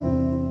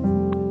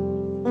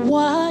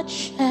What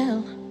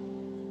shall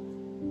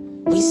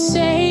we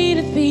say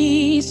to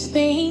these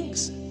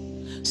things?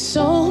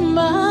 So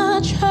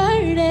much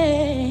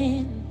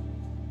hurting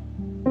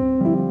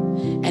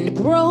and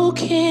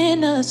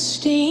broken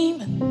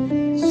esteem.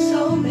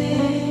 So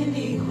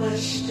many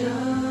questions,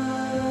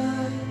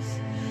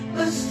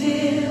 but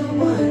still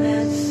one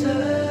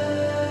answer.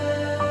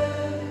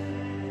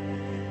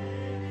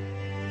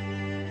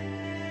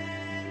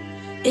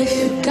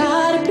 If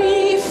God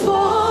be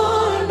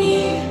for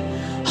me,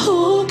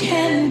 who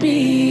can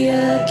be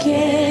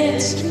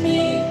against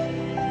me?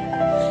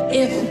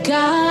 If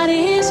God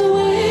is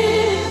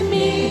with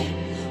me,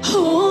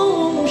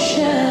 whom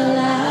shall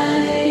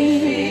I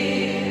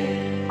fear?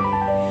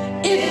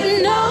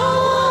 If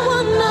no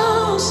one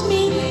knows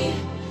me,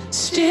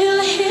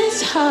 still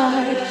his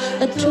heart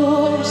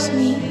adores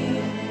me.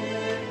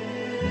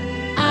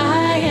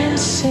 I am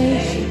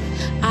safe,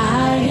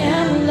 I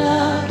am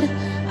loved,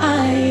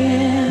 I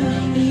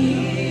am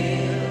healed.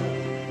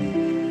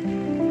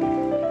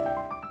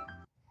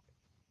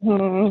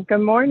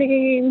 Good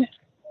morning,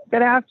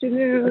 good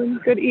afternoon,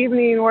 good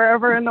evening,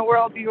 wherever in the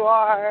world you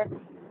are.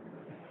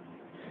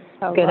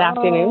 Hello. Good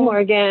afternoon,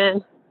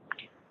 Morgan.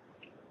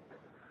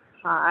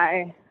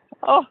 Hi.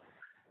 Oh,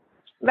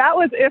 that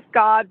was If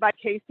God by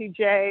Casey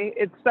J.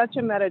 It's such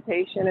a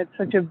meditation. It's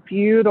such a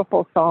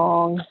beautiful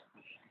song.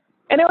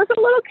 And it was a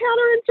little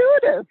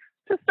counterintuitive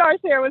to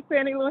start there with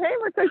Fannie Lou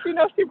Hamer because, you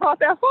know, she brought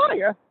that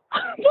fire.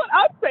 But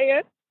I'm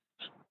saying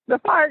the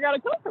fire got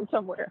to come from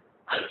somewhere.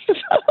 So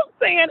I'm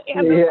saying,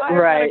 and the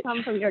fire got to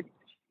come from your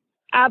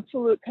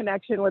absolute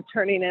connection with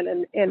turning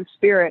in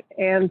spirit.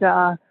 And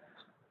I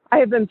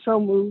have been so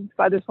moved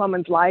by this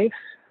woman's life,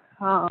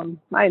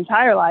 my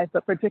entire life,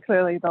 but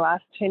particularly the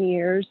last 10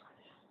 years,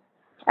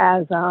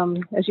 as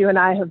you and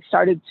I have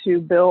started to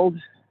build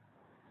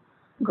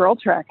Girl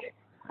Trek.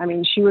 I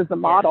mean, she was the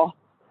model.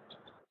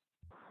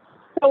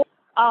 So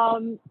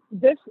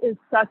this is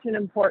such an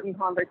important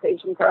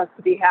conversation for us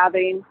to be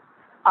having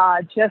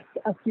just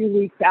a few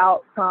weeks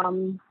out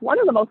from one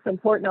of the most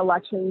important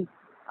elections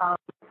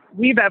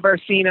we've ever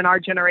seen in our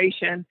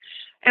generation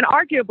and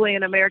arguably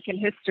in American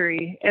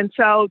history. And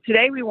so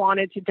today we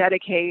wanted to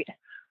dedicate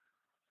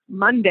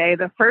Monday,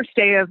 the first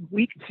day of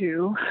week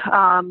 2,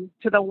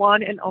 to the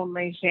one and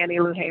only Fannie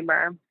Lou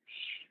Hamer.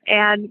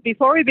 And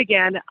before we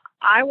begin,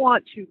 I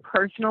want to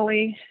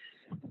personally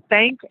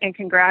thank and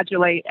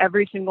congratulate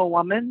every single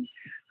woman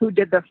who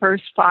did the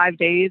first 5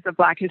 days of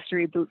Black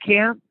History Boot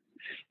Camp.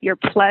 Your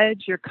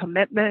pledge, your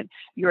commitment,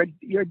 your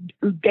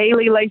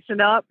daily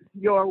lacing up,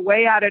 your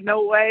way out of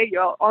no way,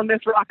 your on this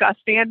rock I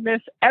stand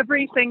miss,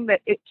 everything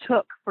that it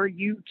took for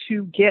you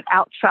to get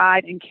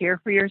outside and care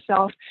for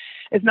yourself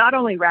is not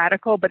only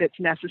radical, but it's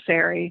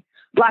necessary.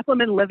 Black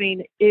women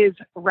living is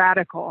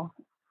radical.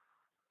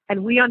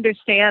 And we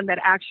understand that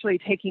actually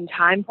taking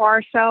time for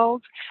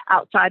ourselves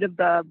outside of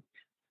the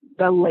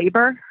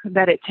labor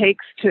that it took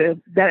to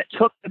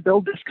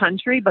build this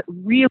country, but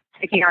really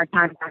taking our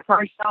time for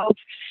ourselves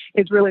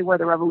is really where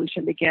the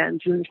revolution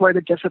begins and where the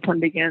discipline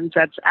begins.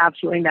 That's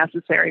absolutely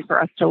necessary for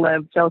us to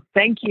live. So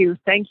thank you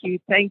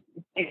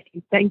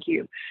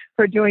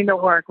for doing the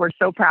work. We're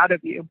so proud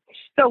of you.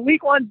 So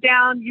week 1's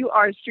down, you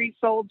are a street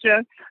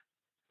soldier.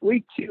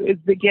 Week 2 is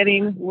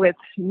beginning with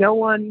no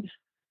one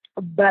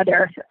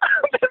better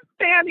than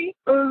Fannie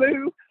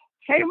Lou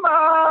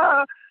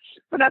Hamer.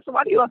 Vanessa,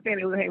 why do you love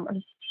Fannie Lou Hamer?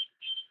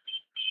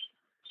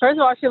 First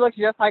of all, she looks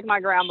just like my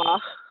grandma,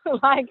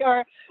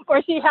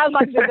 or she has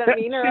like the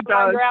demeanor of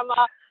my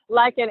grandma.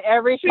 Like in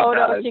every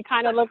photo, she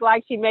kind of looked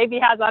like she maybe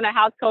has on a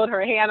house coat,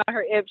 her hand on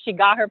her hip. She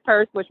got her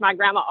purse, which my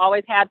grandma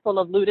always had, full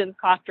of Luden's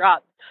cough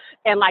drops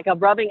and like a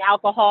rubbing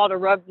alcohol to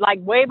rub, like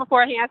way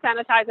before hand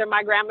sanitizer.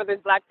 My grandmother's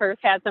black purse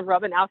had some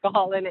rubbing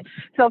alcohol in it.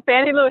 So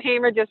Fannie Lou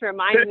Hamer just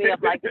reminds me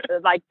of like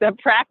the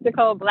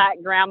practical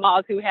black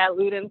grandmas who had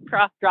Luden's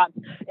cough drops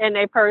in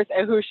their purse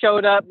and who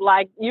showed up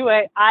like,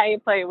 I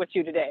ain't playing with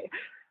you today.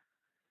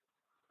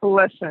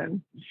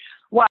 Listen,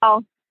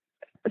 well,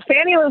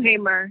 Fannie Lou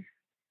Hamer,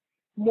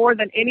 more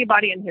than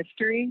anybody in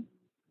history,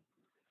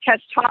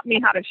 has taught me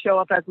how to show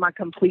up as my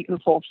complete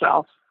and full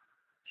self.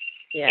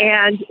 Yeah.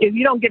 And if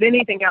you don't get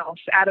anything else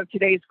out of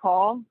today's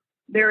call,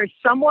 there is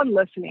someone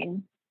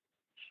listening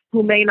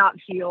who may not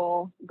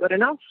feel good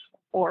enough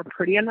or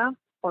pretty enough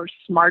or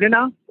smart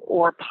enough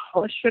or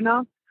polished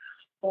enough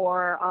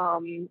or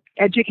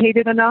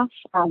educated enough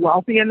or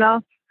wealthy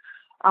enough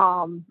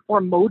or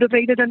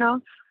motivated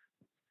enough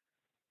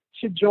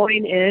to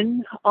join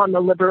in on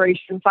the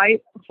liberation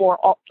fight for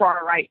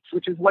our rights,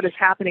 which is what is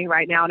happening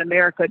right now in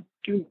America.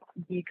 Do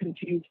not be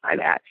confused by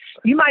that.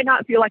 You might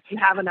not feel like you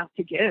have enough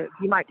to give.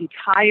 You might be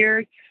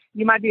tired.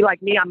 You might be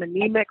like me. I'm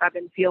anemic. I've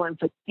been feeling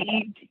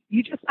fatigued.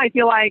 You just might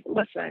feel like,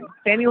 listen,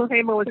 Fannie Lou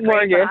Hamer was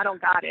great, but I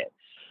don't got it.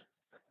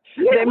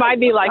 They might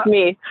be like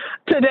me.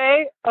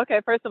 Today, okay,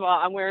 first of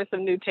all, I'm wearing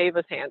some new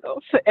Tavis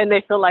sandals, and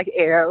they feel like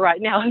air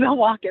right now as I'm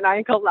walking. I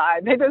ain't gonna lie.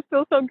 They just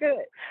feel so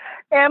good.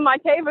 And my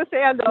Tavis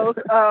sandals,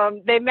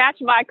 they match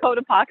my coat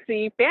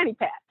epoxy fanny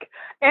pack.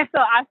 And so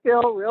I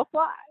feel real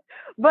fly.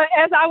 But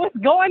as I was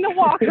going to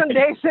walk on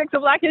day 6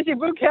 of Black History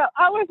Boot Camp,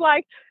 I was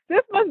like,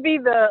 this must be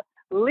the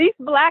least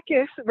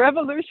blackish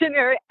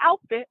revolutionary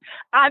outfit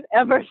I've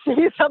ever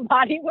seen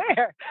somebody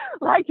wear.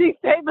 Like these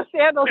table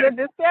sandals and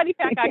this fanny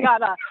pack I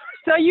got on.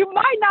 So you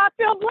might not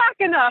feel black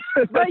enough,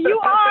 but you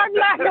are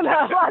black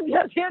enough. I'm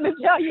just here to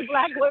tell you,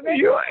 black women.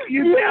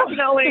 You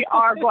definitely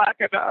are black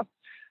enough.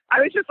 I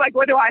was just like,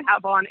 what do I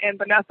have on? And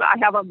Vanessa, I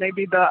have on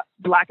maybe the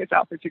blackest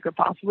outfit you could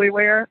possibly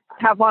wear. I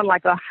have on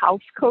like a house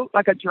coat,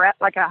 like a dress,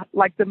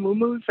 like the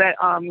muumuus that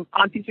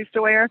aunties used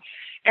to wear,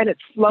 and it's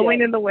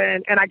flowing in the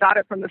wind. And I got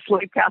it from the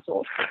slave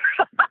castles.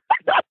 I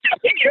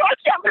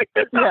can't make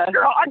this up,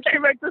 girl. I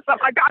can't make this up.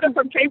 I got it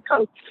from Cape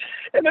Coast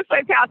in the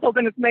slave castles,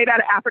 and it's made out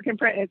of African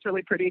print. And it's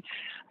really pretty.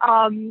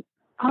 So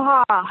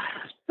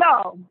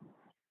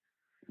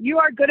you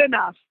are good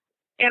enough.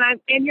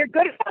 And you're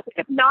good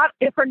enough,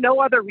 if for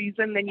no other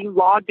reason than you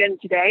logged in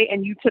today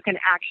and you took an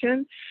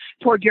action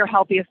toward your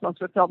healthiest, most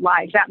fulfilled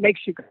life. That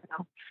makes you good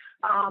enough.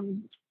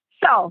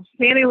 So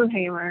Fannie Lou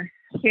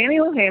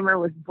Hamer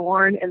was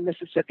born in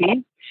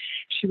Mississippi.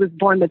 She was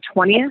born the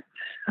 20th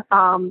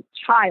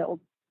child.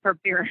 Her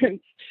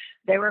parents,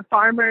 they were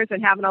farmers,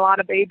 and having a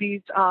lot of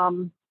babies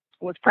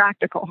was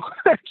practical.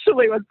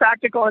 Actually, was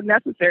practical and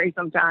necessary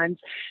sometimes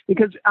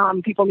because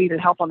people needed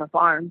help on the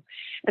farm.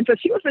 And so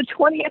she was the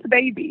 20th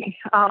baby.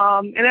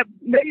 And that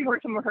maybe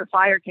where some of her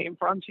fire came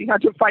from. She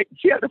had to fight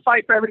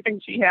for everything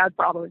she had,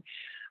 probably.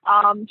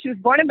 She was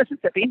born in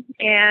Mississippi,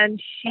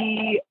 and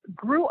she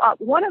grew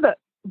up. One of the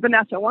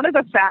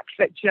facts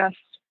that just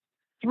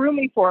threw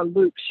me for a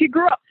loop. She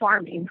grew up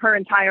farming her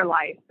entire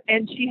life,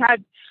 and she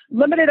had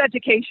limited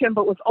education,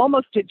 but was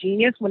almost a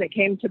genius when it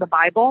came to the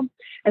Bible.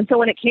 And so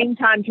when it came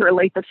time to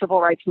relate the civil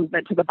rights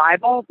movement to the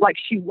Bible, like,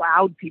 she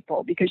wowed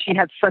people because she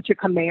had such a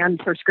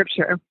command for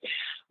scripture.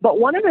 But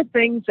one of the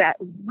things that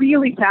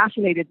really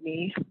fascinated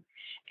me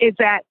is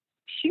that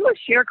she was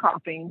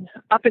sharecropping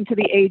up into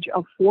the age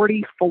of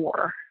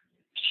 44.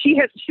 She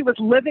was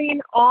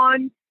living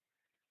on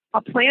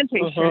a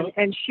plantation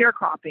and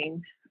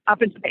sharecropping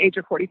up into the age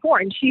of 44.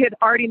 And she had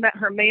already met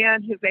her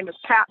man. His name is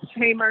Pat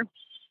Hamer.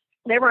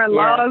 They were in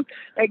love.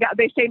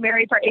 They stayed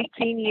married for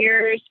 18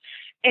 years.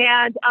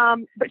 And,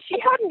 but she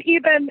hadn't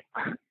even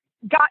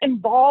got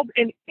involved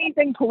in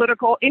anything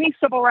political, any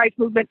civil rights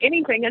movement,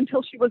 anything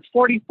until she was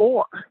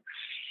 44.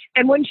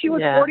 And when she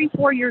was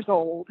 44 years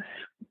old,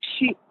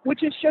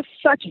 which is just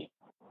such,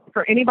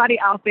 for anybody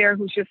out there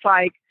who's just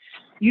like,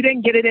 you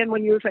didn't get it in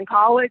when you was in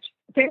college.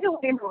 Fannie Lou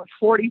Hamer was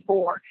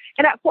 44.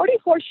 And at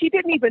 44, she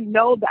didn't even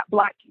know that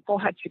Black people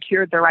had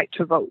secured the right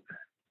to vote.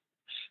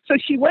 So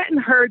she went and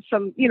heard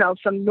some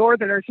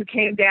Northerners who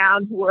came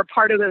down, who were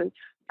part of the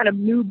kind of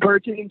new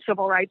burgeoning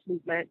civil rights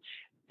movement.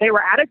 They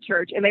were at a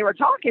church and they were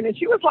talking, and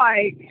she was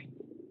like,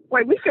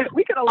 wait, we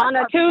could on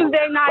a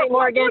Tuesday night,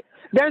 Morgan.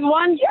 There's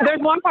one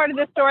part of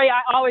this story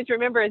I always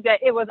remember is that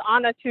it was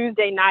on a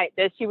Tuesday night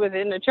that she was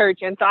in the church.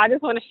 And so I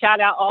just want to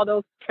shout out all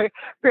those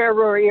prayer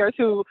warriors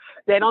who,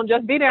 they don't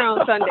just be there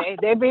on Sunday.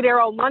 They be there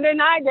on Monday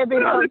night. They be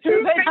there on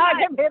Tuesday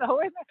night. They be there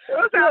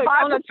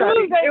on a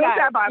Tuesday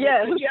night.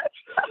 Yes.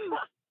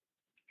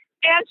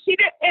 And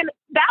and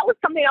that was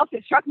something else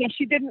that struck me.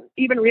 She didn't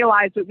even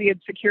realize that we had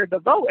secured the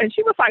vote. And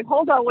she was like,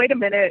 hold on, wait a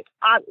minute.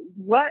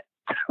 What?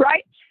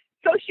 Right?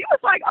 So she was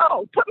like,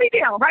 oh, put me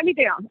down, write me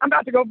down. I'm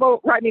about to go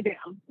vote, write me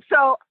down.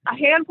 So a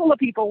handful of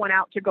people went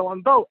out to go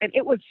and vote, and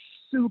it was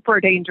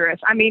super dangerous.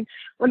 I mean,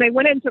 when they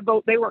went in to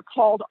vote, they were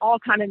called all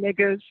kind of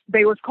niggas.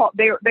 They were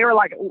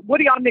like, what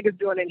are y'all niggas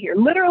doing in here?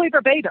 Literally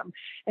verbatim.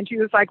 And she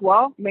was like,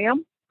 well,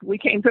 ma'am, we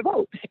came to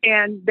vote.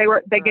 And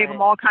they gave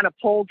them all kind of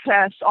poll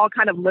tests, all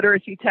kind of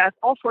literacy tests,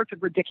 all sorts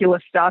of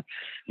ridiculous stuff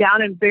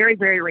down in very,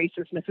 very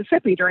racist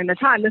Mississippi during the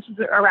time. This is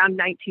around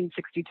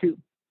 1962.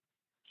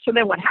 So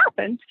then what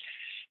happened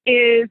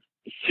is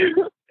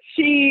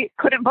she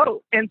couldn't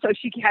vote. And so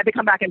she had to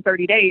come back in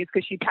 30 days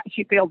because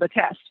she failed the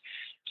test.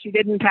 She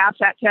didn't pass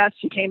that test.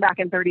 She came back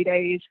in 30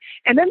 days.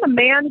 And then the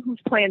man whose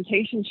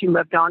plantation she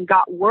lived on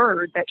got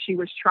word that she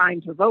was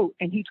trying to vote.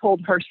 And he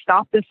told her,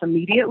 stop this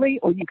immediately,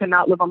 or you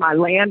cannot live on my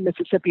land.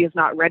 Mississippi is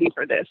not ready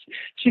for this.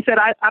 She said,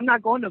 I'm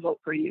not going to vote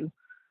for you.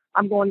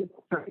 I'm going to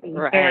vote for you.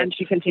 Right. And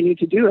she continued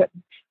to do it.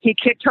 He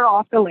kicked her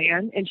off the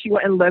land, and she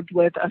went and lived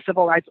with a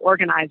civil rights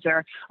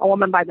organizer, a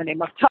woman by the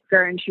name of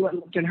Tucker, and she went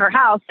and lived in her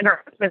house, and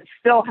her husband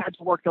still had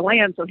to work the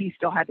land, so he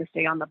still had to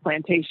stay on the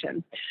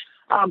plantation.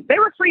 They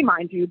were free,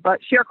 mind you, but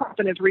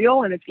sharecropping is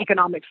real, and it's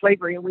economic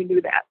slavery, and we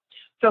knew that.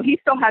 So he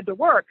still had to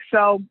work.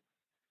 So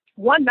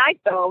one night,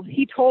 though,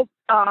 he told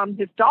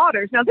his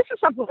daughters, now this is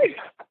something,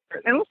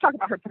 and let's talk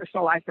about her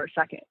personal life for a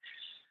second.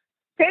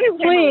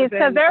 Please,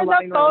 because there's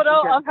a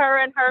photo of her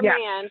and her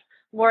man,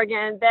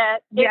 Morgan, that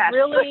it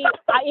really,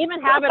 I even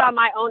have it on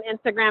my own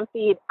Instagram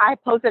feed. I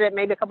posted it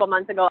maybe a couple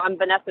months ago on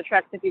Vanessa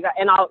Trex,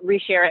 and I'll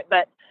reshare it.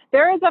 But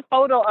there is a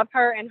photo of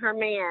her and her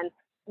man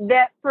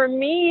that, for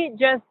me,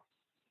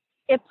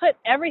 it put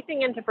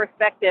everything into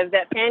perspective,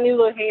 that Fannie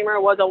Lou Hamer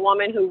was a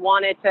woman who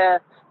wanted to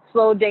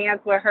slow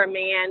dance with her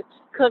man,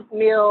 cook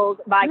meals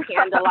by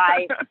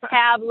candlelight,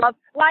 have love.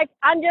 Like,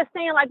 I'm just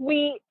saying, like,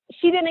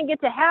 she didn't get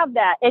to have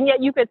that. And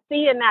yet you could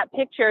see in that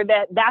picture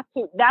that that's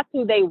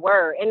who they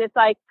were. And it's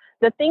like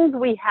the things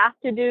we have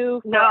to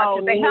do for our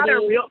community. They had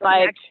a real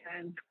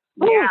connection.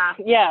 Yeah.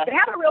 They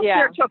had a real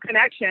spiritual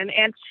connection.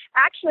 And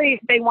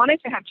actually they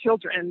wanted to have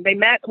children. They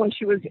met when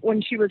she was,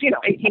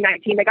 18,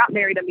 19. They got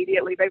married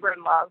immediately. They were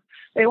in love.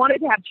 They wanted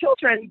to have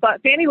children,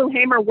 but Fannie Lou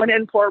Hamer went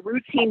in for a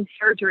routine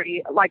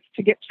surgery, like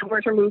to get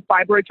tumors removed,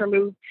 fibroids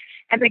removed.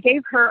 And they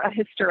gave her a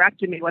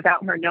hysterectomy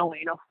without her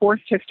knowing, a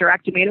forced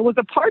hysterectomy. And it was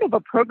a part of a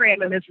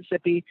program in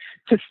Mississippi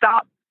to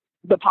stop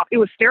it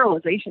was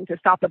sterilization to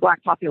stop the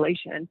Black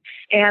population.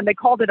 And they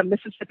called it a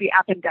Mississippi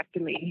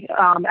appendectomy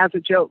as a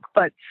joke.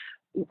 But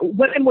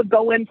women would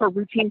go in for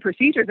routine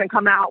procedures and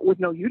come out with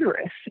no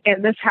uterus.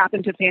 And this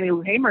happened to Fannie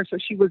Lou Hamer. So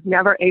she was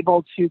never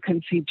able to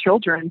conceive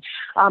children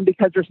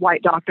because this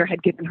white doctor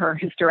had given her a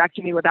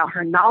hysterectomy without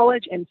her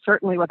knowledge and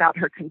certainly without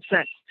her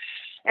consent.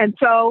 And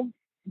so,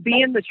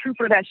 being the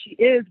trooper that she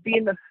is,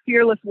 being the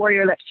fearless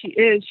warrior that she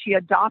is, she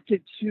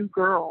adopted two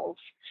girls.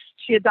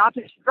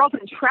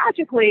 And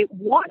tragically,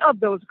 one of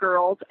those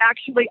girls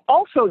actually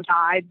also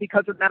died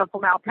because of medical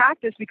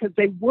malpractice because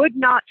they would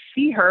not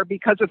see her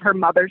because of her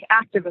mother's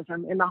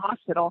activism in the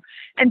hospital.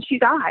 And she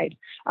died.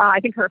 I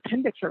think her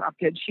appendix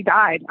erupted. She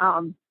died.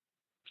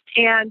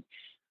 And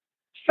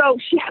so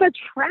she had a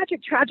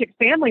tragic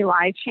family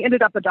life. She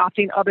ended up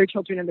adopting other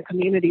children in the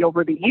community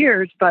over the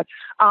years, but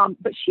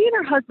she and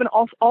her husband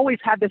always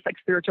had this like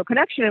spiritual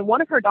connection. And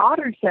one of her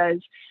daughters says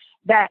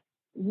that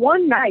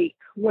one night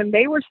when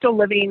they were still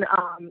living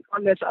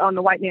on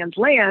the white man's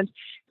land,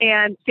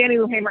 and Fannie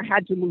Lou Hamer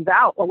had to move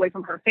out away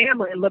from her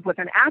family and live with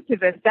an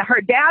activist, that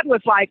her dad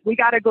was like, "We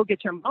got to go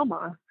get your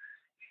mama."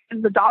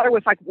 And the daughter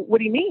was like, "What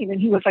do you mean?"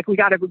 And he was like, "We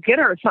got to go get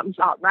her. Something's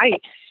not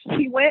right."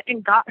 He went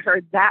and got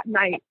her that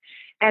night.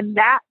 And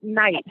that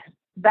night,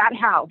 that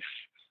house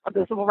of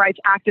the civil rights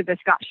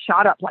activist got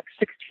shot up like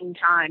 16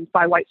 times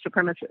by white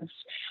supremacists.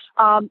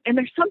 And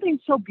there's something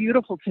so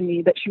beautiful to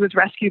me that she was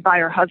rescued by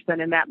her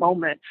husband in that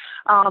moment.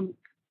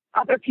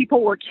 Other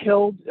people were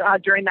killed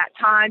during that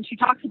time. She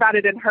talks about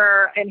it in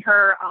her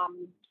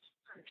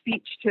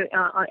speech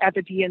at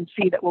the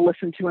DNC that we'll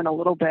listen to in a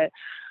little bit.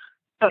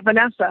 But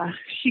Vanessa,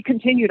 she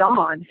continued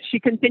on.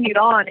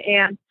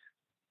 And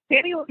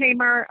Fannie Lou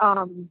Hamer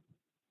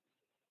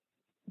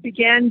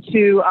began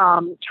to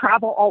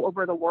travel all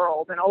over the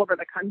world and all over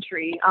the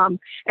country.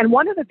 And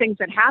one of the things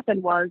that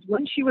happened was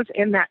when she was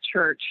in that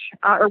church,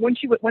 or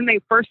when they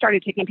first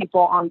started taking people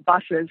on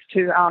buses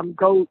to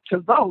go to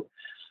vote,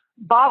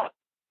 Bob,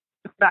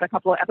 about a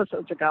couple of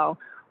episodes ago,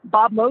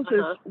 Bob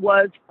Moses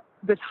was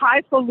this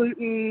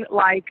highfalutin,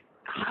 like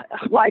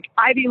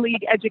Ivy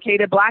League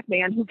educated Black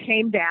man who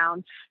came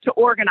down to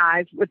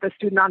organize with the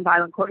Student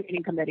Nonviolent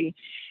Coordinating Committee.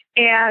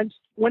 And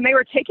when they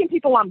were taking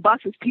people on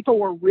buses, people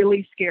were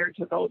really scared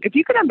to vote. If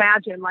you can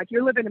imagine, like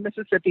you're living in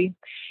Mississippi,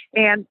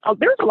 and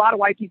there's a lot of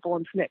white people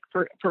in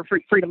SNCC for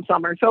Freedom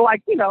Summer. So,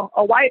 like, you know,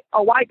 a white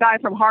guy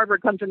from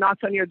Harvard comes and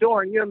knocks on your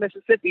door, and you're in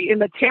Mississippi, in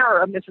the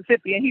terror of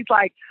Mississippi, and he's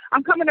like,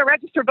 "I'm coming to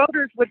register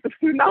voters with the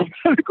Student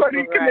Nonviolent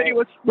Coordinating Committee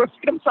with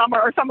Freedom Summer,"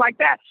 or something like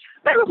that.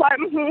 They was like,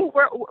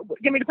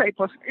 "Give me the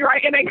paper,"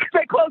 right? And they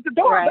closed the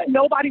door, but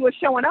nobody was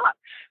showing up.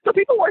 So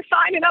people were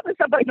signing up and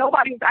stuff, but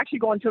nobody was actually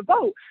going to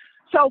vote.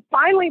 So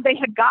finally, they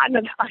had gotten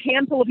a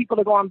handful of people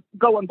to go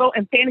and vote,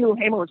 and Fannie Lou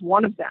Hamer was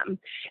one of them.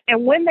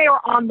 And when they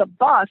were on the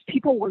bus,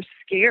 people were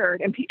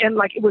scared, and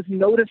like it was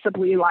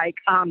noticeably like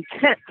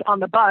tense on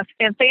the bus.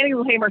 And Fannie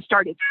Lou Hamer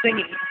started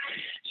singing.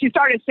 She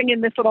started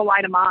singing "This Little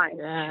Light of Mine,"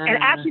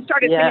 and as she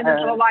started singing "This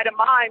Little Light of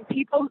Mine,"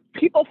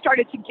 people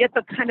started to get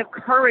the kind of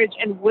courage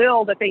and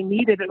will that they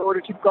needed in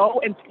order to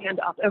go and stand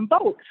up and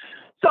vote.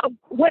 So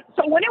when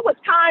it was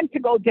time to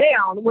go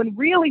down, when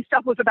really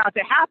stuff was about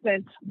to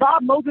happen,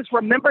 Bob Moses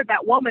remembered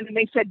that woman, and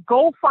they said,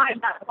 "Go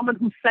find that woman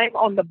who sang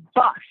on the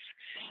bus."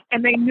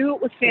 And they knew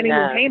it was Fannie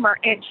Lou Hamer,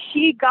 and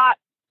she got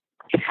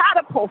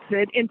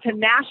catapulted into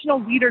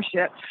national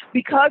leadership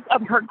because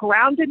of her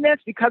groundedness,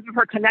 because of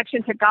her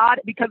connection to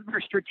God, because of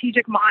her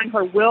strategic mind,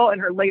 her will,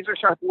 and her laser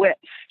sharp wit.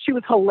 She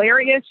was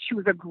hilarious. She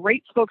was a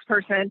great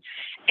spokesperson,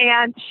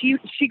 and she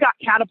got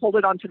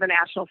catapulted onto the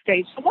national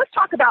stage. So let's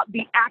talk about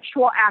the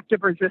actual act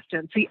of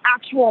resistance, the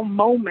actual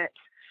moment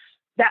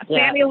that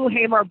Fannie Lou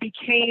Hamer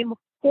became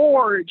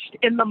forged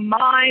in the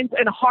minds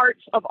and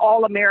hearts of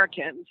all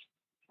Americans.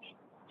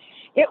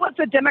 It was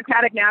the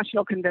Democratic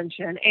National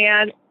Convention,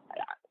 and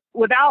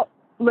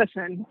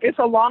listen, it's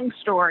a long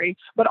story,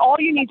 but all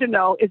you need to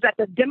know is that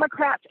the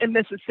Democrats in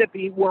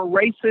Mississippi were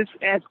racist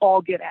as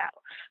all get out.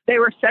 They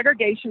were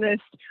segregationists.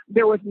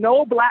 There was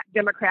no Black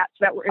Democrats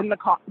that were in the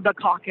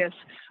caucus.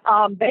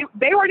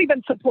 They weren't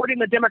even supporting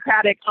the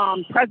Democratic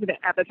president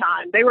at the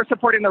time. They were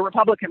supporting the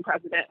Republican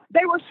president.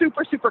 They were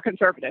super, super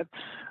conservative.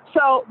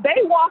 So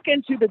they walk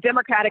into the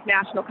Democratic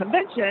National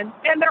Convention,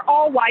 and they're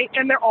all white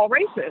and they're all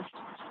racist.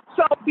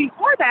 So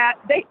before that,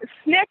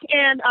 SNCC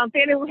and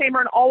Fannie Lou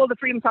Hamer and all of the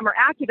Freedom Summer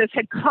activists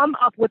had come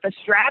up with a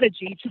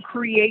strategy to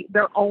create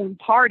their own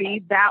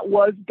party that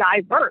was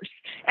diverse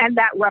and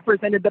that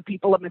represented the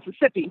people of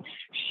Mississippi.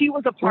 She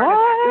was a part of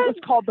that. It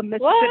was called the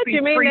Mississippi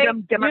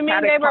Freedom Democratic Party. You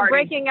mean they were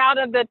breaking out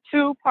of the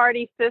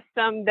two-party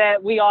system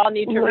that we all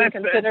need to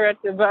reconsider it?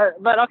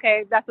 But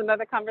okay, that's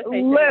another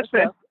conversation.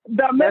 Listen,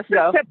 the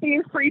Mississippi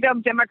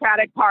Freedom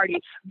Democratic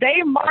Party,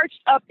 they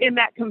marched up in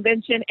that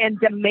convention and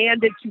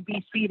demanded to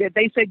be seated.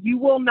 They said, you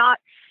will not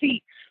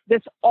seat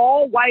this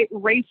all-white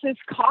racist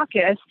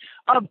caucus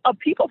of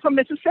people from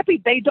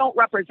Mississippi. They don't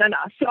represent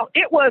us. So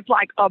it was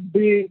like a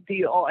big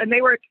deal. And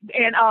it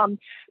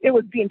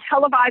was being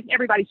televised and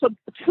everybody. So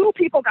two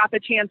people got the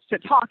chance to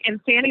talk,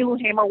 and Fannie Lou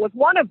Hamer was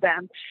one of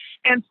them.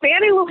 And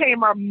Fannie Lou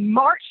Hamer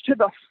marched to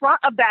the front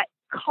of that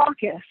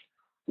caucus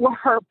with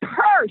her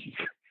purse.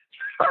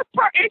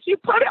 And she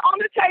put it on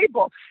the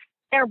table.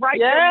 And there,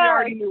 we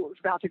already knew it was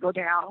about to go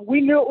down.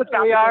 We knew it was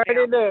about to go down. We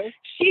already knew.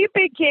 She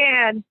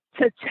began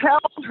to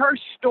tell her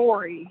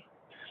story.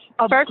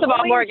 First of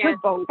all, Morgan,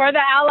 for the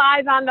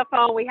allies on the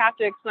phone, we have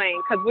to explain,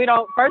 because we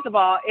don't, first of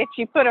all, if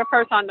she put her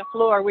purse on the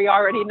floor, we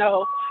already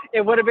know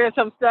it would have been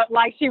some stuff,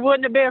 like she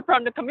wouldn't have been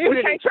from the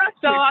community. We can't trust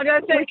you. So I'm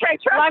going to say, we can't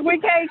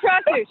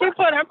trust you. She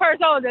put her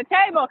purse on the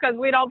table because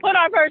we don't put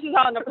our purses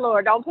on the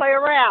floor. Don't play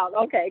around.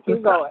 Okay,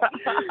 keep going.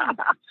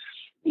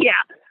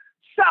 Yeah.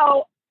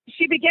 So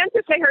she began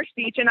to say her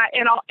speech, and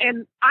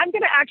I'm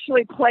going to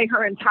actually play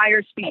her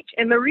entire speech.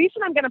 And the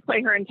reason I'm going to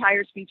play her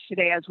entire speech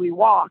today as we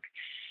walk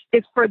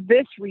is for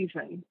this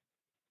reason.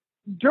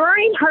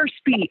 During her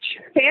speech,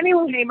 Fannie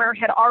Lou Hamer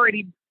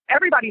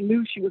everybody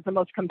knew she was the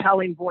most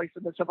compelling voice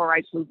of the civil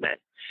rights movement.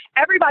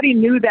 Everybody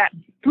knew that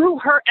through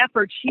her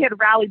efforts, she had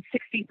rallied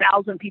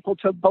 60,000 people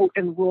to vote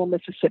in rural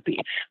Mississippi,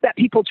 that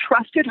people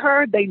trusted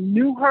her, they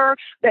knew her,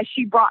 that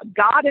she brought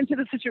God into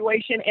the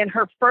situation, and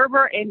her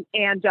fervor and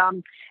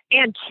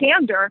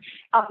candor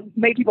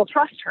made people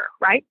trust her,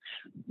 right?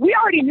 We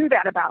already knew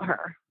that about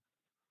her.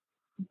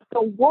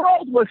 The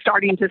world was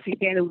starting to see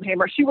Fannie Lou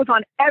Hamer. She was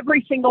on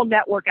every single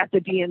network at the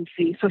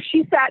DNC. So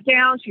she sat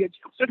down, she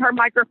adjusted her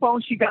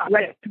microphone, she got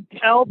ready to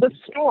tell the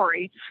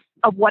story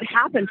of what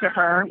happened to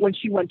her when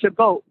she went to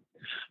vote.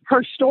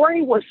 Her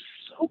story was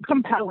so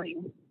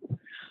compelling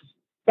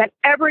that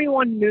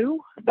everyone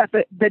knew that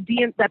the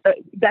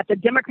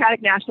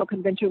Democratic National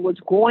Convention was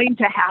going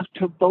to have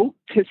to vote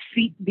to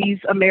seat these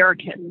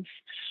Americans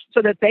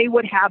so that they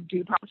would have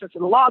due process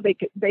of the law,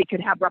 they could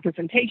have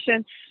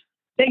representation.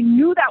 They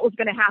knew that was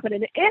going to happen.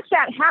 And if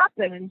that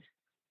happened,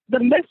 the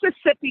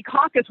Mississippi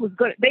caucus was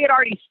good. They had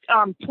already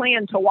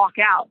planned to walk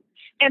out.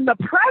 And the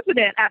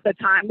president at the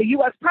time, the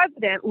U.S.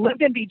 president,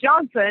 Lyndon B.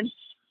 Johnson,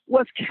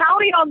 was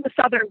counting on the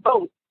Southern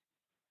vote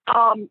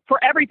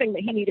for everything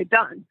that he needed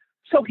done.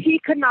 So he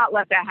could not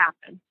let that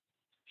happen.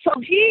 So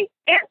he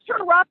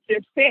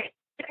interrupted Fannie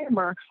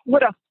Hamer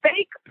with a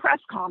fake press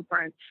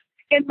conference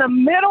in the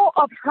middle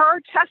of her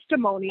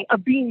testimony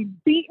of being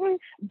beaten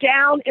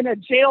down in a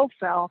jail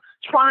cell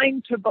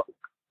trying to vote.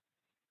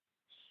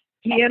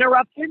 He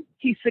interrupted.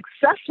 He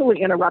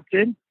successfully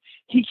interrupted.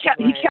 His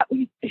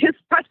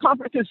press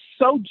conference is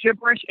so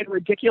gibberish and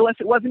ridiculous.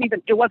 It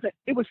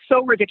was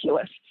so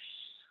ridiculous.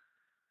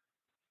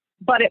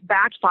 But it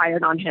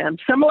backfired on him.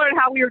 Similar to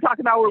how we were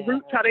talking about with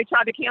Roots, how they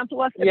tried to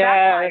cancel us. It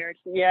backfired.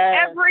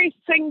 Every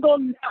single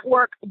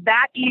network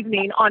that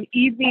evening on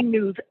evening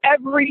news,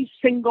 every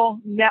single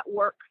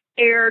network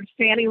aired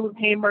Fannie Lou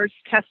Hamer's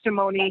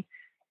testimony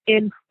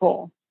in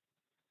full.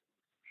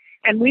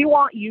 And we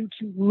want you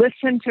to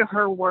listen to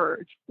her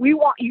words. We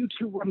want you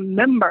to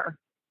remember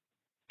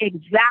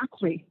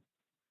exactly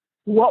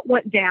what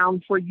went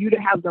down for you to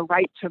have the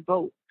right to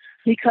vote.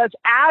 Because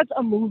as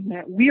a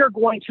movement, we are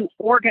going to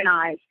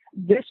organize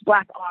this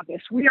Black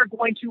August. We are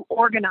going to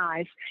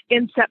organize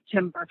in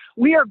September.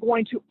 We are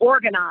going to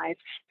organize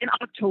in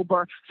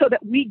October so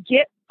that we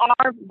get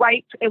our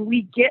rights and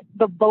we get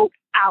the vote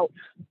out.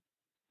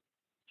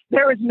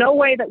 There is no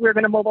way that we're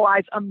going to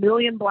mobilize 1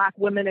 million Black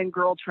women in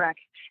Girl Trek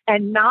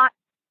and not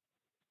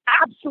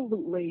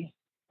absolutely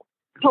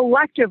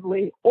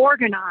collectively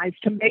organize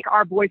to make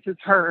our voices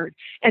heard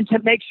and to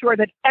make sure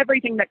that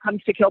everything that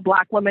comes to kill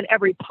Black women,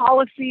 every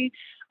policy,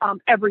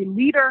 every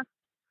leader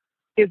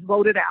is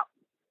voted out.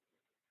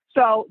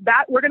 So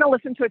that we're going to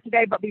listen to it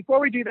today. But before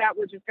we do that,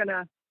 we're just going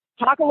to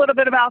talk a little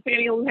bit about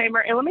Fannie Lou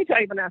Hamer. And let me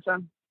tell you,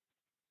 Vanessa,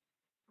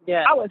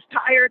 I was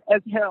tired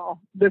as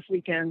hell this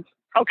weekend.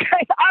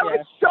 Okay. I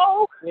was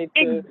so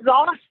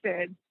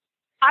exhausted.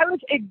 I was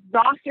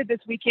exhausted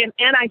this weekend,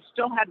 and I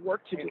still had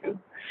work to do.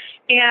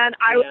 And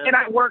I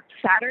worked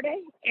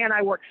Saturday, and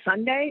I worked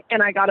Sunday,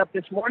 and I got up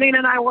this morning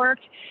and I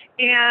worked.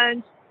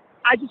 And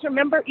I just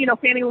remember,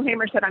 Fannie Lou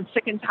Hamer said, I'm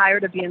sick and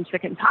tired of being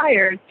sick and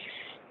tired.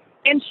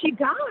 And she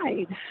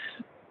died.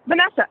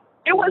 Vanessa,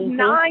 it was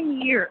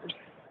 9 years.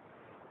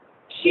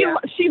 She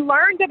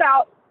learned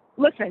about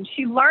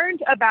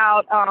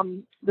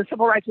the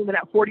civil rights movement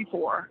at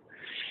 44.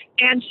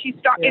 And she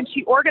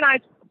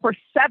organized for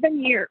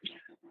 7 years.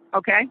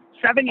 Okay,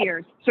 7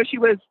 years. So she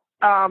was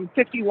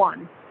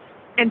 51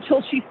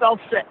 until she fell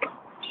sick.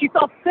 She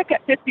fell sick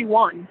at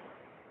 51,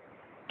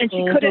 and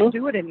she couldn't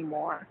do it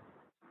anymore.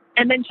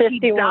 And then she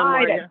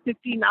died at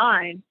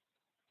 59.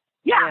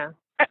 Yeah.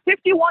 At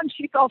 51,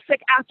 she fell sick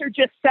after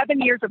just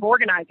 7 years of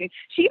organizing.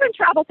 She even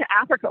traveled to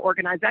Africa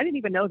organizing. I didn't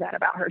even know that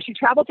about her. She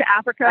traveled to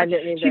Africa. I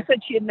didn't either. She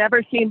said she had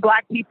never seen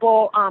Black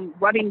people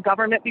running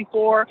government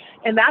before.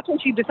 And that's when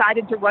she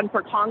decided to run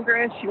for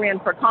Congress. She ran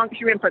for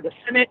She ran for the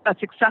Senate, a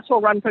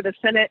successful run for the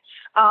Senate.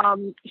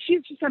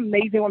 She's just an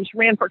amazing woman. She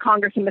ran for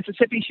Congress in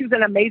Mississippi. She was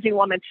an amazing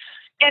woman.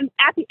 And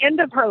at the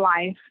end of her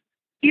life,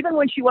 even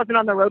when she wasn't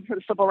on the road for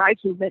the civil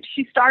rights movement,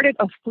 she started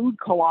a food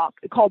co-op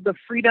called the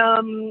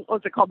Freedom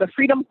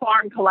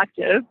Farm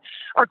Collective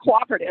or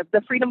Cooperative,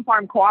 the Freedom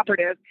Farm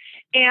Cooperative.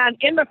 And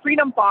in the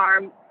Freedom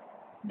Farm,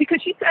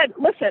 because she said,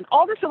 listen,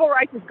 all the civil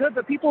rights is good,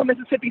 but people in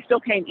Mississippi still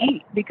can't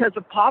eat because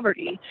of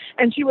poverty.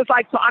 And she was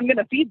like, so I'm going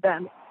to feed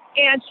them.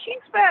 And she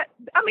said,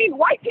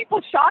 white people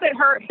shot at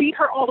her, beat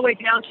her all the way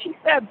down. She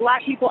said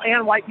Black people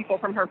and white people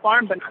from her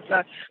farm,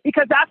 Vanessa,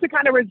 because that's the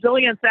kind of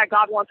resilience that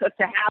God wants us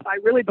to have. I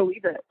really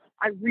believe it.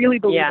 I really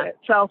believe it.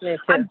 So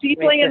I'm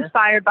deeply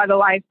inspired by the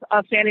life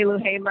of Fannie Lou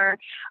Hamer.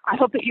 I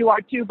hope that you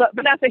are too. But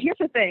Vanessa, here's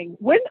the thing.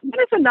 When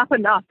is enough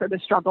for the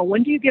struggle?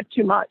 When do you give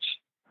too much?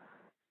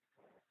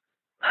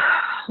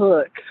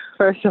 Look,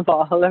 first of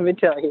all, let me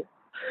tell you.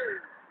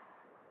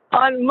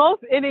 On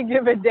most any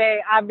given day,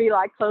 I'd be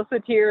like close to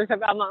tears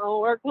about my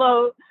own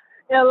workload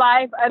in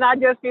life. And I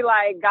just be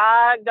like,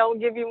 God, don't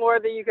give you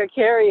more than you could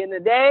carry in the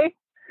day.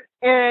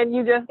 And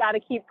you just got to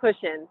keep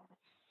pushing.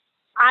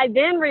 I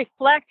then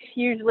reflect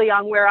usually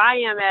on where I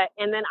am at,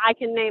 and then I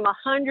can name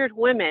 100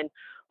 women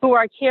who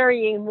are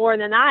carrying more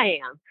than I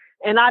am.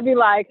 And I'd be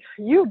like,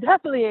 you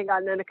definitely ain't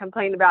got nothing to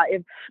complain about.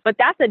 But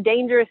that's a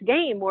dangerous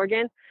game,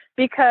 Morgan,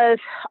 because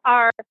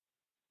our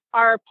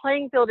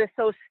playing field is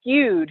so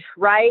skewed,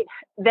 right?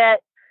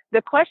 That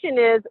the question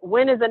is,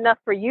 when is enough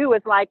for you?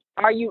 It's like,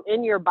 are you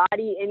in your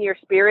body, in your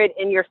spirit,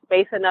 in your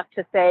space enough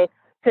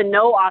to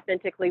know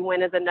authentically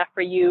when is enough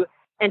for you,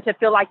 and to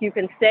feel like you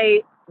can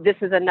say, this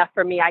is enough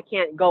for me. I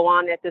can't go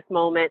on at this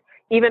moment.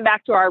 Even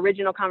back to our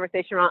original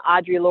conversation around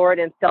Audre Lorde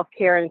and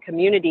self-care and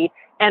community,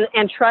 and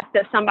trust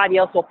that somebody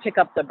else will pick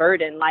up the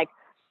burden. Like,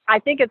 I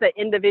think it's an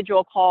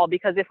individual call,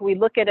 because if we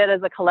look at it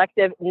as a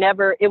collective,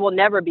 it will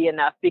never be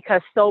enough,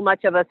 because so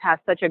much of us have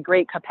such a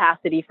great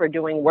capacity for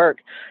doing work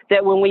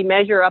that when we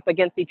measure up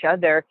against each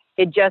other,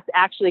 it just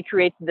actually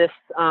creates this,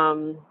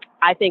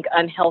 I think,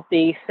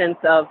 unhealthy sense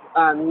of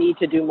need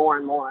to do more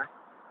and more.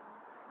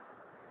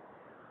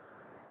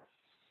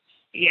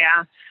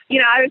 Yeah.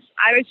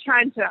 I was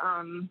trying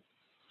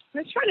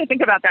to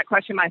think about that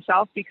question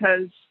myself,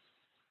 because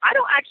I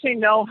don't actually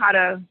know how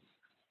to.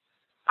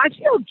 I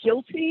feel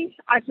guilty.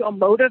 I feel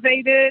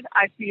motivated.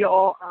 I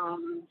feel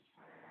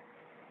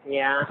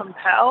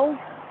compelled,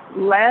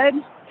 led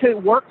to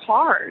work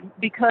hard,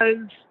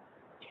 because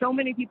so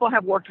many people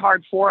have worked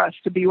hard for us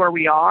to be where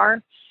we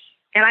are.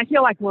 And I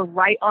feel like we're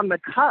right on the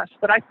cusp,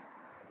 but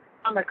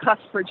on the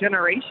cusp for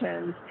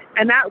generations.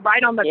 And that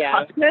right on the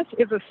cuspness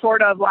is a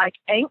sort of like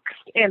angst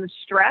and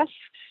stress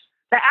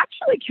that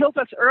actually kills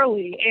us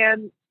early.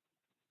 And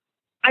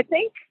I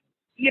think,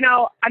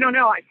 I don't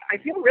know, I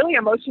feel really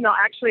emotional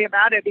actually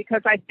about it,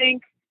 because I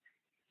think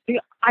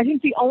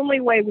the only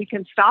way we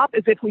can stop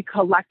is if we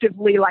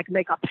collectively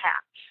make a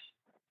pact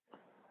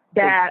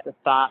that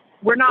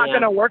we're not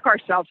going to work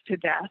ourselves to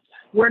death.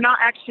 We're not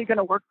actually going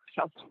to work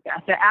ourselves to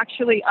death. That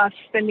actually us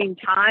spending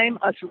time,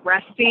 us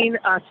resting,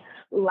 us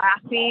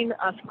laughing,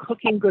 us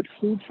cooking good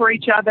food for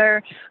each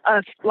other,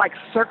 us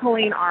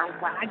circling our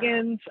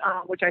wagons,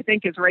 which I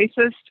think is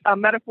racist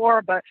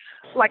metaphor, but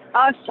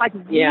us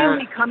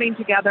really coming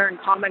together in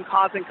common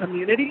cause and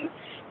community.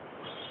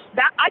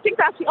 That I think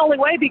that's the only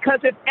way, because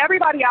if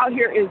everybody out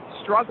here is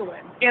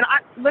struggling,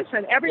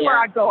 and everywhere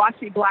I go, I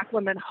see Black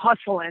women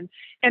hustling,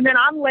 and then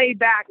I'm laid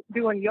back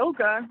doing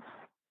yoga.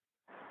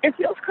 It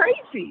feels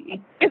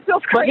crazy.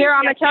 Well, here,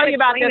 I'm going to tell you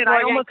about this,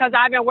 Morgan, because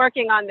I've been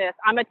working on this.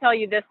 I'm going to tell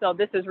you this, though.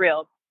 This is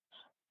real.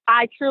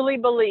 I truly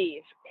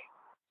believe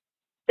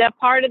that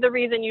part of the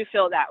reason you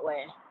feel that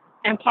way,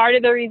 and part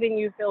of the reason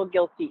you feel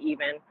guilty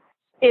even,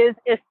 is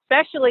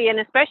especially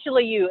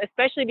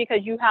because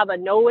you have a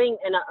knowing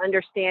and an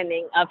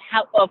understanding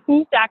of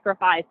who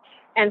sacrificed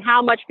and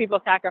how much people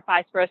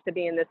sacrifice for us to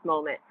be in this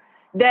moment,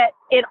 that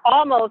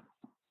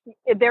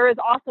there is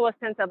also a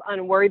sense of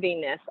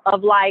unworthiness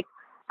of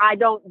I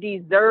don't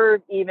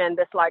deserve even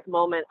this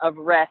moment of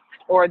rest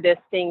or this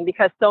thing,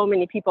 because so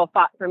many people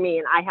fought for me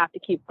and I have to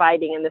keep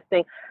fighting in this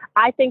thing.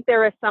 I think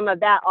there is some of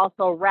that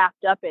also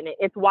wrapped up in it.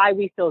 It's why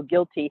we feel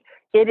guilty.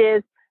 It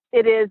is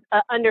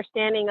an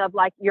understanding of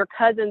your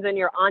cousins and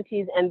your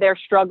aunties and their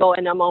struggle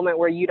in a moment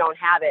where you don't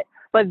have it.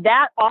 But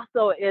that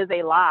also is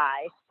a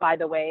lie, by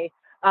the way.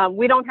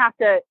 We don't have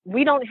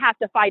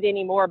to fight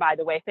anymore, by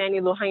the way. Fannie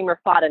Lou Hamer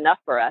fought enough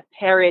for us.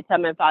 Harriet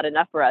Tubman fought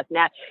enough for us.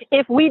 Now,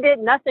 if we did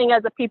nothing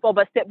as a people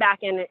but sit back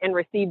and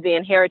receive the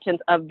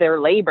inheritance of their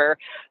labor,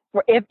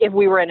 if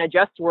we were in a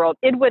just world,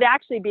 it would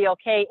actually be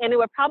okay. And it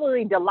would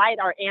probably delight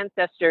our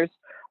ancestors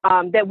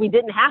that we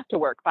didn't have to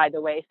work, by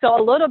the way. So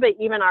a little bit,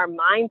 even our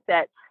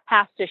mindset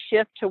has to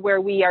shift to where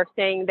we are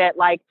saying that,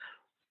 like,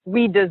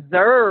 we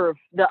deserve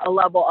a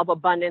level of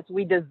abundance.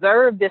 We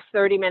deserve this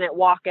 30-minute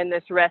walk and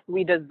this rest.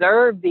 We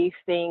deserve these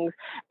things,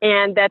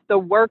 and that the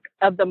work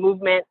of the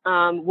movement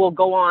will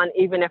go on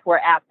even if we're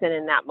absent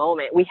in that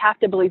moment. We have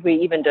to believe we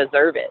even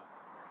deserve it.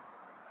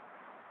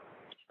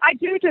 I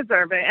do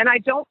deserve it, and I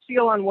don't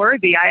feel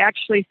unworthy. I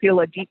actually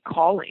feel a deep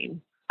calling.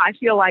 I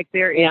feel like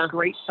there is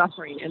great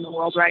suffering in the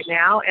world right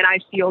now, and I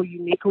feel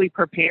uniquely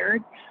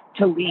prepared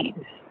to lead.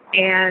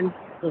 And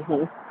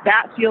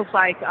that feels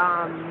like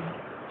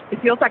it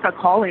feels like a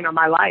calling on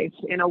my life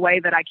in a way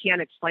that I can't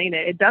explain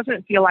it. It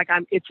doesn't feel like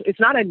it's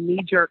not a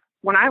knee jerk.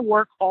 When I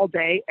work all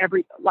day,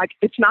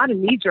 it's not a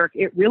knee jerk.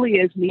 It really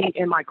is me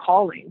in my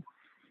calling.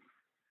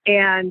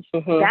 And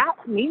that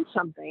means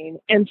something.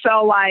 And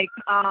so, like,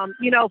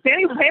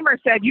 Fannie Lou Hamer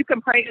said, you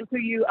can pray until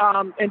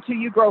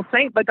you grow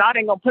faint, but God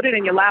ain't gonna put it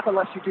in your lap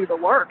unless you do the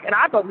work. And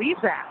I believe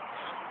that.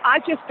 I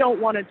just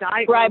don't want to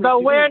die. Right,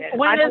 but when is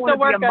the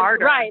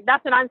work? Right,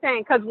 that's what I'm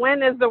saying. Because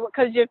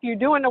if you're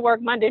doing the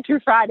work Monday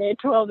through Friday,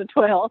 12 to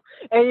 12,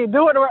 and you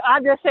do it,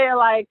 I'm just saying,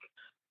 like,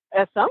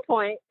 at some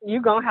point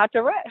you're gonna have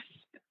to rest.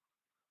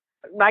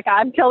 Like,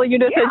 I'm telling you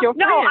this as your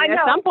friend. I know.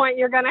 At some point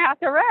you're gonna have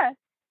to rest.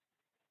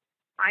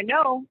 I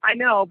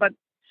know, but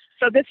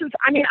so this is,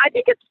 I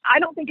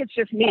don't think it's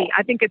just me.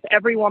 I think it's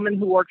every woman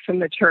who works in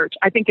the church.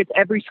 I think it's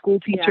every school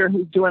teacher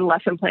who's doing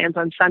lesson plans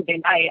on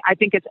Sunday night. I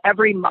think it's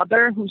every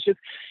mother who's just,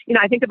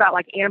 I think about,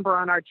 like, Amber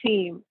on our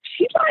team.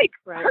 She's like,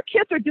 her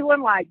kids are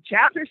doing, like,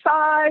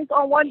 jazzercise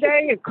on one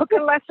day and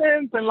cooking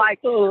lessons. And, like,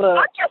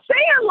 I'm just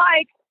saying,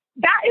 like,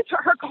 that is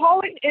her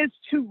calling, is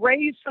to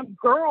raise some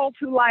girls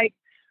who, like,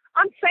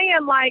 I'm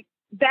saying, like,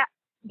 that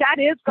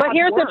is God's But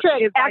here's work, the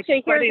trick. is, like,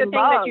 Actually, here's the thing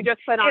love. that you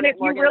just put on and it, if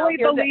you Morgan, really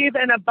believe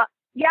in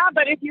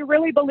but if you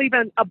really believe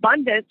in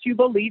abundance, you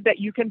believe that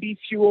you can be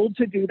fueled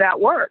to do that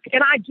work.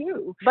 And I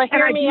do. But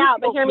hear me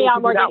out, Morgan.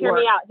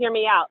 Hear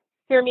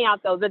me out,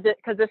 though,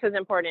 because this is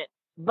important.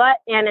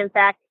 And in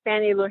fact,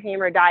 Fannie Lou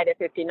Hamer died at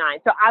 59.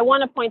 So I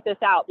want to point this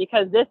out,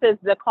 because this is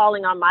the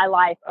calling on my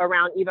life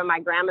around even my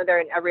grandmother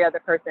and every other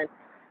person.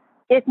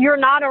 If you're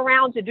not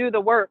around to do the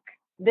work,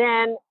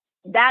 then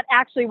that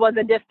actually was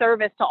a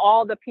disservice to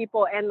all the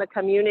people in the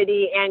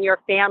community and your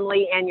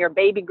family and your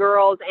baby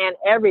girls and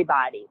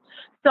everybody.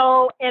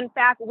 So, in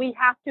fact, we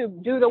have to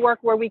do the work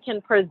where we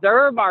can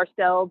preserve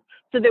ourselves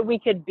so that we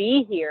could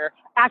be here,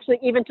 actually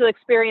even to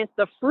experience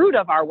the fruit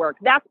of our work.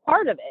 That's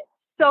part of it.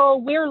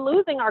 So we're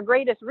losing our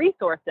greatest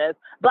resources.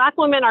 Black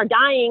women are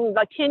dying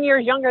 10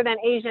 years younger than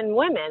Asian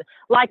women.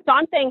 So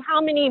I'm saying,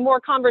 how many more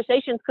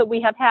conversations could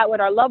we have had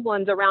with our loved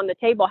ones around the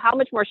table? How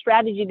much more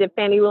strategy did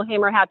Fannie Lou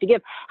Hamer have to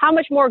give? How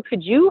much more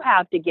could you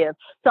have to give?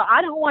 So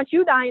I don't want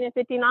you dying at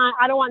 59.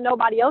 I don't want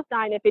nobody else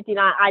dying at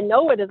 59. I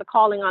know it is a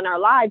calling on our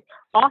lives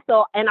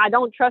also, and I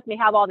don't trust me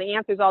have all the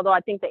answers, although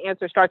I think the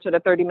answer starts with a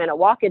 30-minute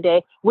walk a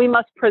day. We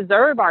must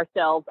preserve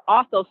ourselves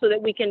also so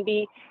that we can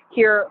be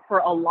here for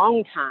a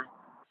long time.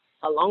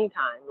 A long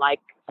time.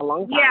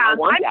 Yeah,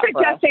 I'm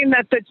suggesting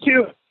that the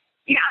two.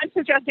 Yeah, I'm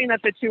suggesting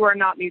that the two are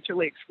not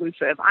mutually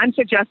exclusive. I'm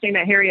suggesting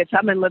that Harriet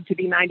Tubman lived to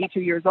be 92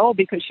 years old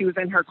because she was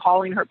in her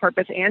calling, her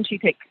purpose, and she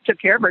took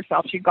care of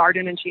herself. She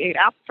gardened and she ate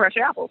fresh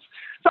apples.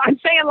 So I'm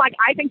saying, like,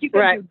 I think you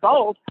can do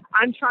both.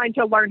 I'm trying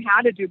to learn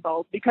how to do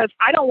both because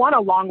I don't want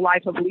a long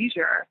life of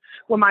leisure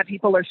when my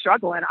people are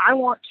struggling. I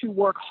want to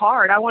work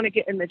hard. I want to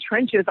get in the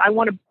trenches. I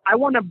want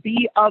to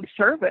be of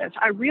service.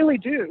 I really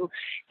do.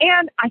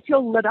 And I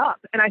feel lit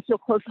up and I feel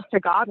closest to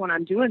God when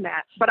I'm doing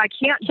that. But I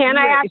can't. Can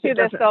I ask you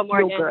this though,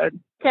 Morgan? Good.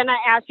 Can I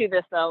ask you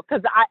this though?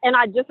 Because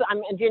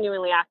I'm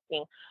genuinely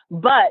asking.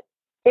 But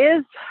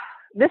this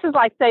is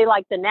like, say,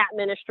 like the Nat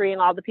Ministry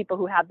and all the people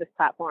who have this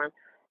platform,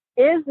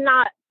 is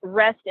not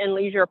rest and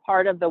leisure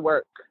part of the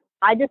work?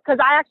 Because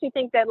I actually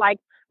think that, like,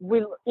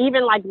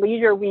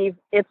 leisure,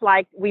 it's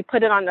like we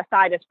put it on the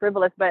side as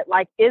frivolous, but,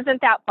 like,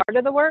 isn't that part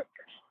of the work?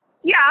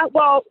 Yeah,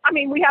 well, I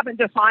mean, we haven't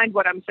defined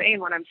what I'm saying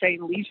when I'm saying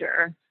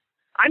leisure.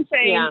 I'm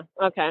saying,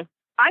 okay.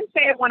 I'm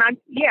saying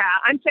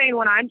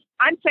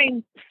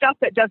stuff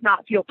that does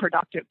not feel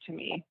productive to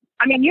me.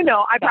 I mean,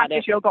 I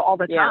practice yoga all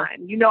the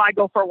time. I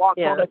go for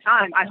walks all the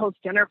time. I host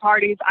dinner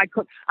parties. I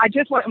cook. I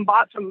just went and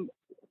bought some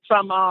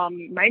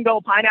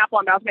mango, pineapple.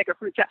 I'm about to make a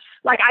fruit salad.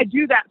 Like, I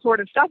do that sort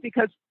of stuff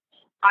because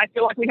I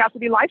feel like we have to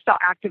be lifestyle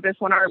activists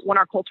when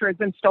our culture has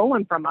been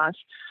stolen from us.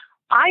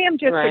 I am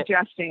just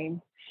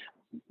suggesting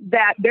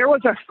that there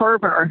was a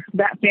fervor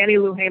that Fannie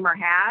Lou Hamer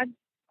had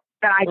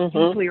that I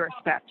deeply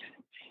respect.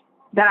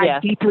 I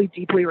deeply,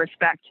 deeply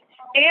respect.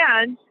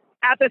 And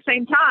at the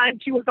same time,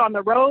 she was on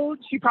the road.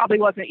 She probably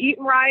wasn't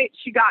eating right.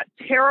 She got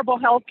terrible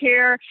health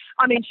care.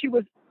 I mean, she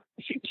was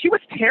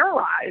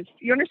terrorized.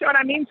 You understand what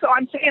I mean? So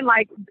I'm saying,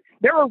 like,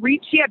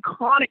 she had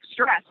chronic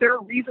stress. There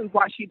are reasons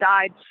why she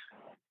died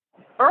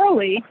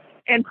early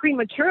and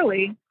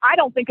prematurely. I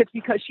don't think it's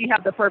because she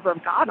had the fervor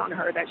of God on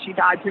her that she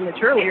died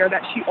prematurely or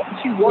that she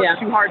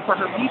worked too hard for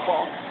her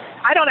people.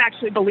 I don't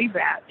actually believe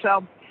that.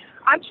 So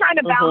I'm trying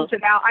to balance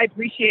it out. I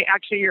appreciate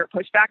actually your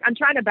pushback. I'm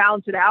trying to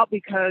balance it out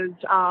because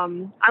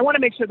I want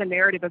to make sure the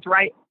narrative is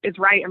right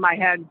in my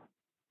head.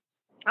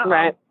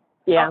 Right.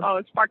 Yeah. Oh,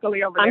 it's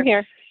sparkly over there. I'm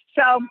here.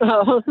 So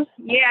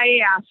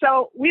yeah.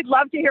 So we'd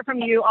love to hear from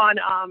you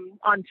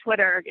on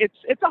Twitter.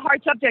 It's a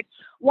hard subject.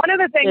 One of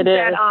the things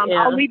that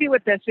I'll leave you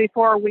with this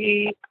before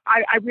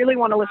I really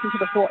want to listen to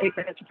the full 8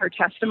 minutes of her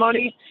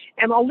testimony,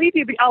 and I'll leave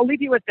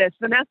you with this.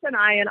 Vanessa and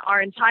I and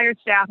our entire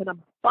staff and a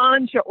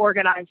bunch of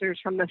organizers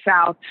from the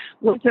South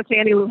went to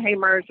Fannie Lou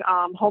Hamer's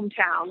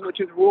hometown, which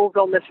is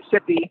Ruleville,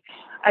 Mississippi,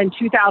 in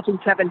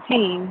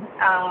 2017,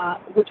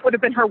 which would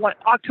have been her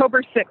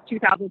October 6th,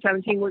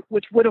 2017,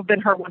 which would have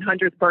been her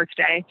 100th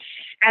birthday.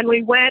 And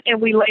we went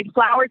and we laid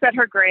flowers at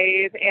her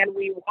grave, and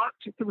we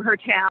walked through her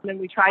town, and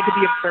we tried to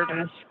be of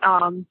service.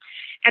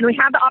 And we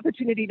had the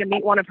opportunity to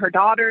meet one of her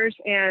daughters,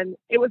 and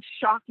it was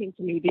shocking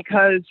to me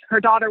because her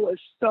daughter was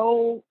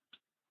so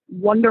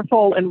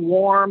wonderful and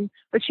warm,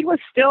 but she was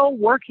still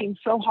working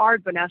so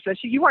hard, Vanessa.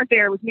 You weren't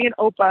there. It was me and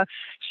Opa.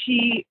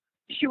 She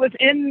was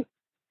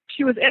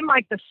in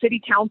like the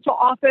city council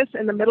office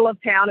in the middle of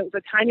town. It was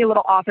a tiny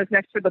little office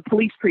next to the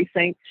police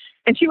precinct.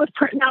 And she was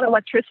printing out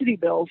electricity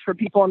bills for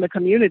people in the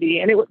community.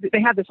 And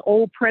they had this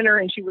old printer,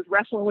 and she was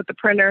wrestling with the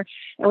printer.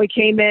 And we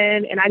came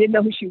in, and I didn't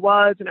know who she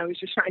was, and I was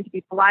just trying to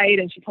be polite.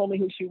 And she told me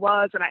who she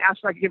was, and I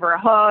asked if I could give her a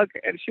hug.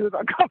 And she was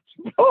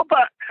uncomfortable,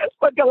 but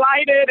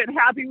delighted and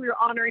happy we were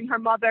honoring her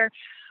mother.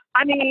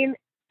 I mean,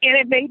 and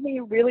it made me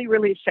really,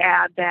 really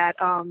sad that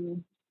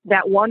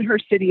her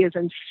city is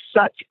in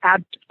such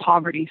abject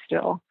poverty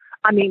still.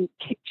 I mean,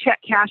 check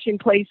cashing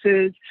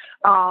places,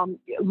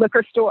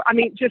 liquor store. I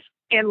mean, just,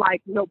 and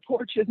like no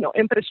porches, no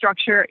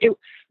infrastructure.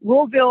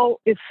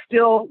 Ruleville is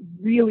still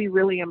really,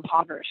 really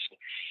impoverished.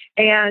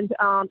 And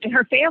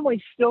her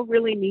family still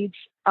really needs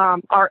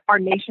our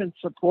nation's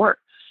support.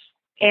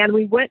 And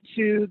we went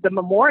to the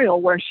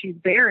memorial where she's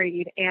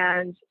buried,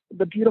 and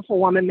the beautiful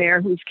woman there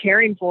who's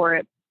caring for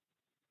it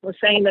was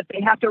saying that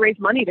they have to raise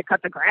money to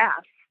cut the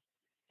grass.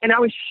 And I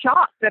was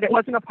shocked that it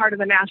wasn't a part of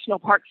the national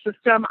park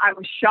system. I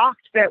was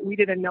shocked that we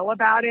didn't know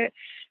about it.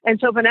 And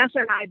so Vanessa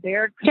and I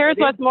there. Here's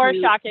what's more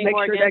shocking,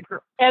 Morgan.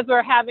 As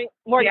we're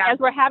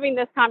having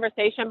this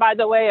conversation, by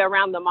the way,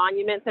 around the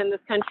monuments in this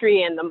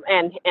country and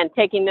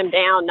taking them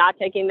down, not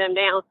taking them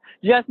down,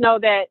 just know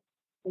that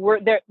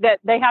that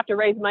they have to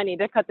raise money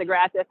to cut the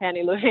grass at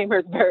Fannie Lou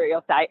Hamer's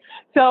burial site.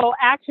 So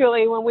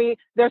actually,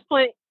 there's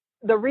plenty.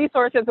 The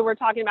resources that we're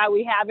talking about,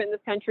 we have in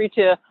this country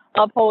to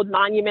uphold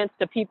monuments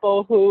to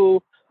people who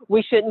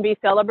we shouldn't be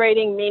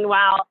celebrating.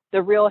 Meanwhile,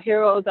 the real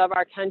heroes of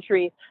our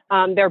country,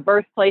 their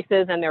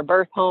birthplaces and their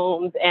birth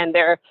homes and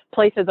their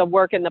places of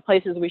work and the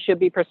places we should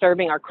be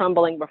preserving are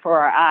crumbling before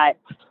our eyes.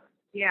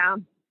 Yeah.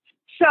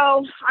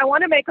 So I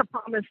want to make a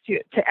promise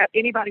to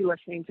anybody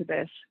listening to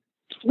this.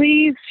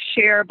 Please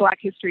share Black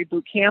History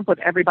Boot Camp with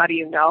everybody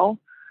you know.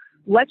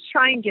 Let's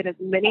try and get as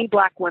many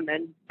Black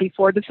women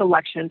before this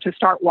election to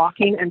start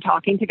walking and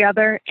talking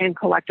together and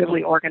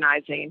collectively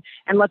organizing.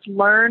 And let's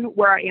learn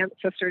where our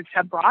ancestors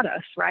have brought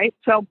us, right?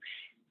 So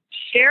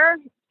share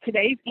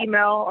today's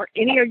email or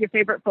any of your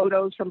favorite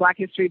photos from Black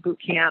History Boot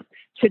Camp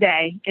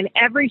today. And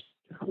every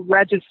who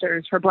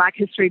registers for Black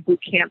History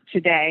Boot Camp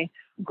today,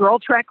 Girl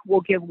Trek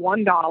will give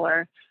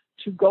 $1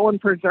 to go and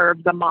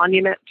preserve the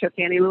monument to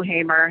Fannie Lou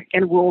Hamer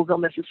in Ruleville,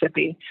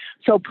 Mississippi.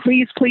 So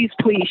please, please,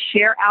 please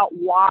share out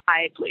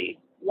widely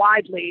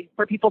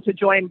for people to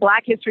join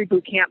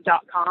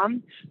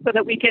blackhistorybootcamp.com so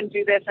that we can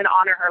do this and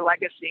honor her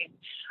legacy.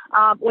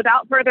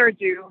 Without further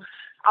ado,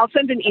 I'll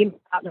send an email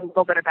out in a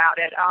little bit about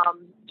it.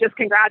 Just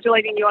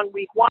congratulating you on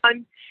week 1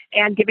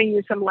 and giving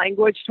you some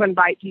language to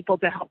invite people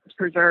to help us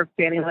preserve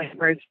Fannie Lou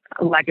Hamer's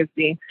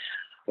legacy.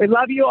 We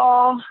love you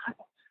all.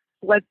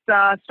 Let's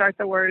start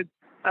the words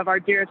of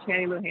our dearest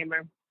Fannie Lou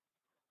Hamer.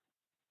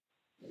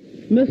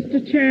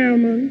 Mr.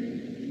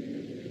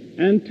 Chairman,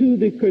 and to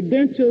the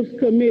Credentials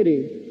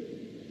Committee,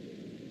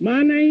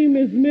 my name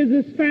is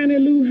Mrs. Fannie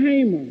Lou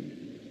Hamer,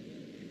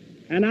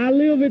 and I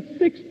live at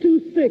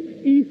 626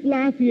 East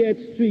Lafayette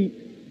Street,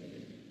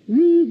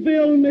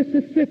 Ruleville,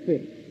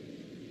 Mississippi.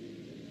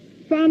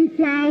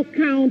 Sunflower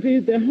County,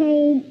 the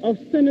home of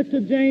Senator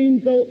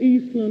James O.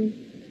 Eastland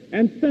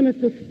and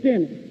Senator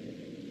Stennis.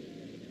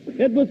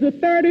 It was the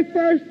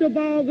 31st of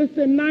August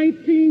in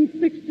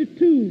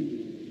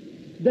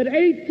 1962 that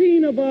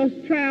 18 of us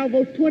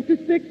traveled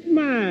 26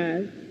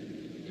 miles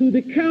to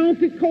the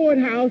county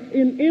courthouse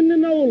in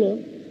Indianola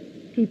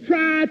to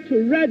try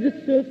to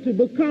register to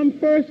become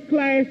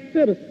first-class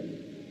citizens.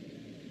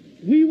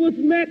 We was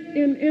met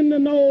in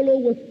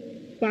Indianola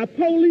by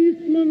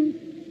policemen,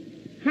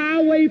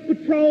 highway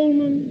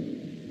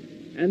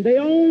patrolmen, and they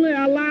only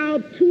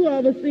allowed 2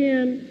 of us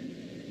in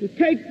to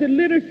take the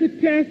literacy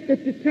test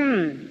at the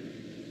time.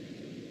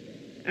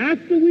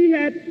 After we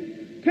had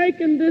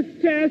taken this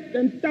test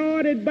and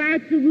started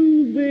back to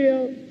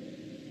Ruleville,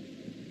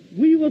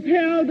 we was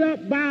held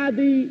up by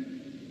the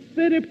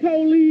city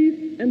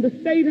police and the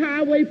state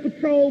highway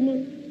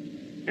patrolmen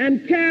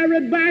and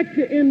carried back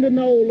to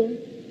Indianola,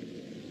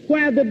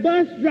 where the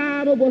bus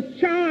driver was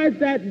charged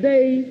that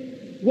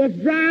day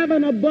with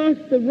driving a bus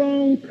the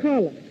wrong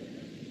color.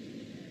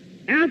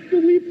 After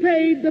we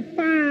paid the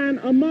fine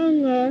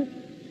among us,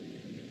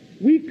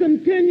 we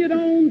continued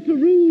on to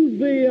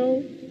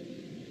Ruleville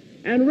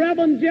And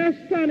Reverend Jeff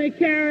Sonny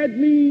carried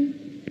me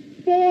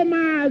 4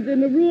 miles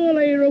in the rural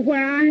area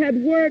where I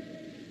had worked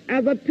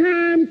as a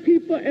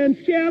timekeeper and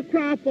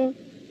sharecropper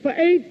for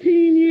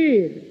 18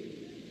 years.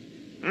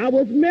 I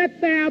was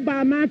met there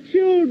by my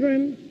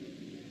children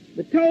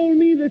that told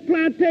me the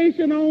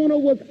plantation owner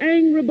was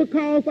angry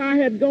because I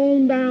had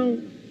gone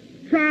down,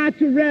 tried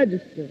to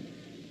register.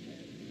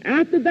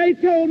 After they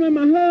told me,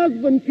 my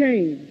husband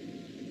came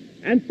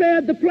and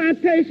said the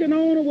plantation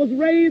owner was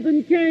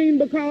raising Cain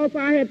because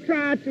I had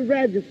tried to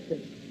register.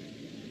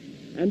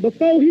 And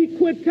before he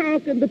quit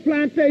talking, the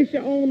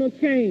plantation owner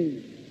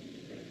came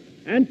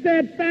and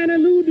said, Fannie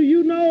Lou, do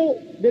you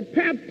know, did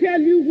Pap tell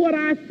you what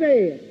I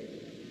said?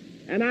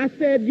 And I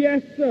said,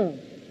 yes, sir.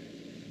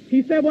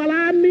 He said, well,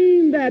 I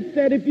mean that,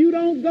 said if you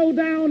don't go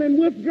down and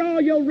withdraw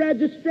your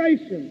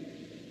registration,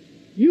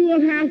 you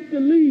will have to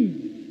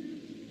leave.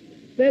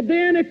 Said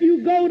then if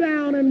you go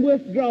down and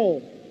withdraw,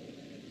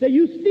 said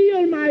you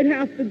still might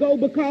have to go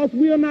because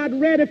we are not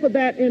ready for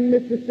that in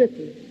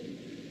Mississippi.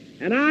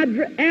 And I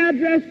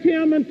addressed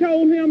him and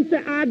told him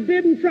that I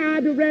didn't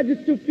try to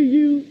register for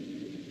you.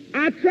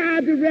 I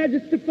tried to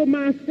register for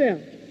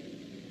myself.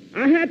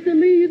 I had to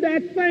leave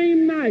that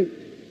same night.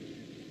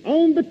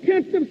 On the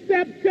 10th of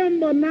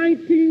September,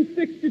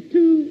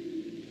 1962,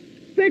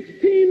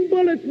 16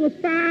 bullets was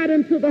fired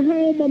into the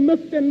home of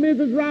Mr. and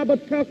Mrs.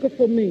 Robert Tucker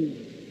for me.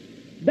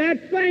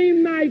 That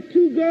same night,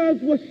 2 girls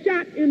were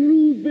shot in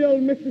Rooseville,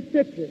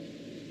 Mississippi.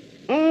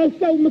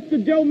 Also, Mr.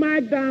 Joe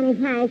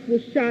McDonald's house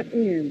was shot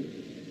in.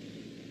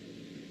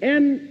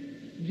 In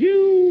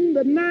June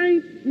the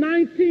 9th,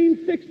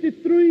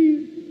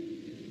 1963,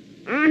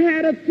 I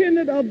had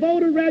attended a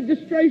voter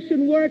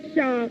registration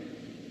workshop,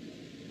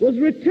 was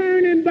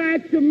returning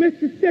back to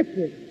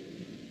Mississippi.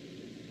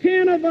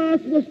 10 of us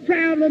was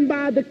traveling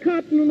by the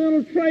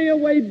Continental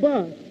Trailway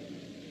bus.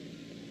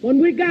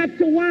 When we got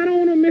to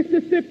Winona,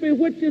 Mississippi,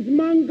 which is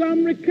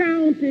Montgomery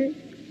County,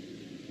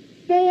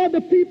 4 of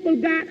the people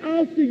got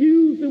off to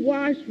use the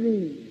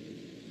washroom.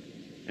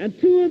 And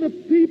 2 of the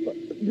people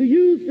to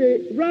use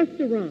the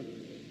restaurant.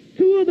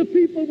 2 of the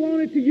people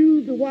wanted to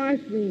use the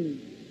washroom.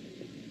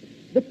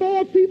 The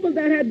 4 people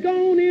that had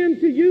gone in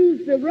to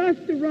use the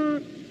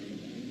restaurant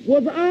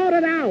was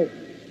ordered out.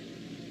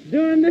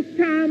 During this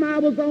time, I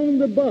was on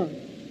the bus.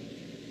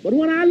 But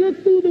when I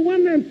looked through the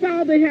window and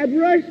saw they had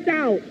rushed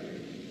out,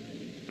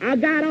 I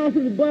got off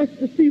of the bus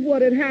to see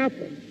what had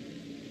happened.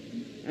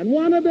 And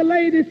one of the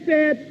ladies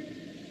said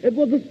it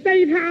was a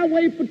state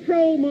highway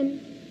patrolman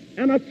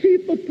and a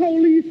chief of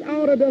police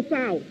ordered us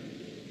out.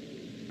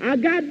 I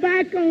got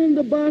back on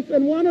the bus,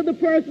 and one of the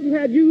persons who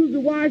had used the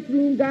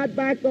washroom got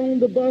back on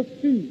the bus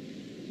too.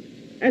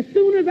 As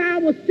soon as I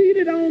was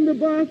seated on the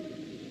bus,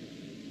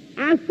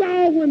 I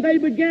saw when they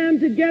began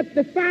to get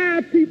the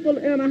 5 people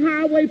in a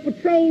highway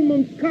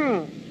patrolman's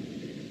car.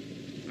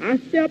 I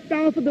stepped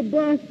off of the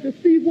bus to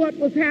see what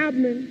was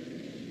happening,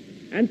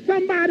 and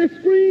somebody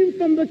screamed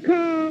from the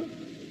car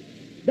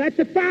that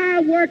the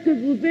fire workers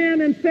was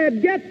in and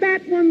said, get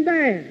that one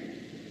there.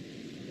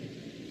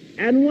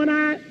 And when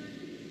I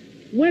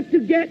went to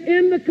get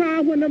in the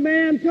car, when the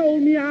man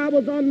told me I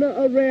was under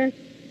arrest,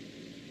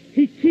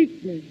 he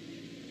kicked me.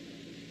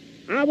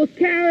 I was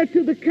carried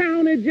to the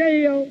county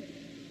jail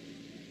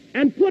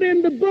and put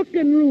in the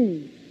booking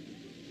room.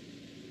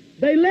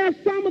 They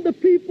left some of the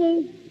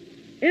people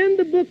in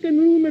the booking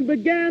room and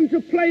began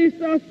to place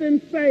us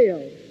in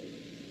cells.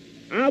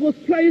 I was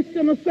placed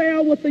in a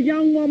cell with a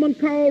young woman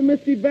called Miss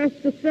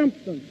Yvesta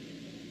Simpson.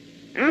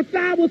 After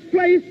I was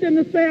placed in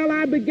the cell,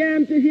 I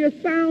began to hear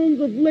sounds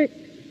of licks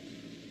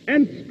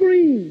and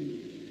screams.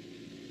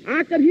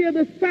 I could hear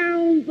the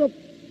sounds of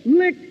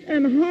licks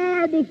and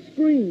horrible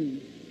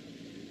screams.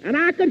 And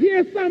I could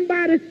hear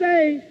somebody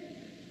say,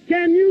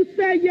 can you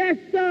say yes,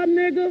 sir,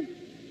 nigger?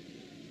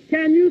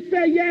 Can you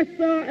say yes,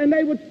 sir? And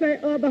they would say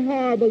other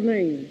horrible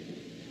names.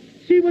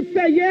 She would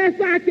say, yes,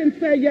 I can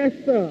say yes,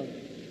 sir.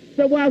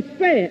 So, well,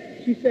 say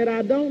it. She said,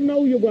 I don't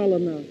know you well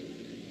enough.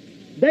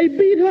 They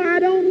beat her I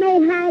don't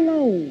know how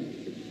long.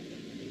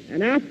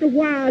 And after a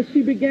while,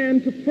 she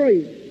began to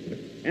pray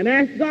and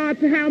ask God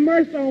to have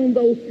mercy on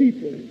those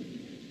people.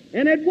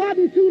 And it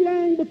wasn't too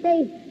long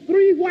before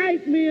 3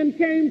 white men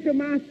came to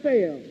my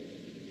cell.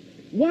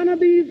 One of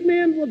these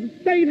men was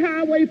a state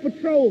highway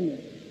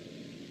patrolman.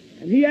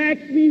 And he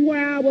asked me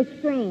where I was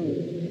from.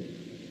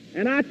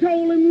 And I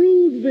told him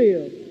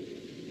Rooseville.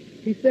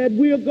 He said,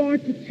 we're going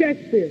to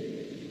check this.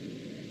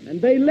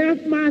 And they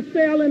left my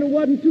cell, and it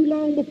wasn't too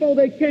long before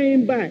they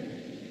came back.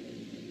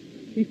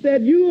 He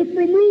said, you are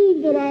from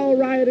Rooseville, all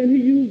right, and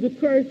he used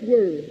a curse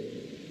word.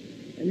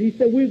 And he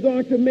said, we're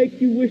going to make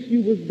you wish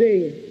you was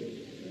dead.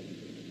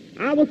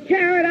 I was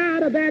carried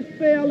out of that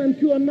cell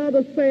into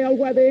another cell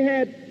where they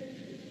had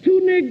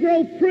 2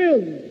 Negro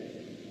prisoners.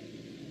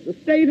 The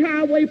state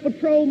highway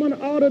patrolman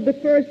ordered the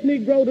first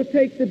Negro to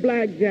take the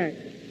blackjack.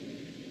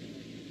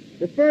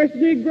 The first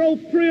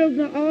Negro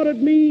prisoner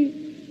ordered me,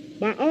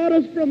 by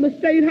orders from the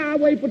state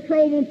highway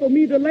patrolman, for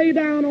me to lay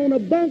down on a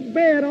bunk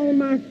bed on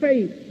my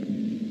face.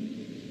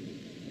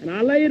 And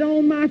I laid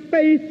on my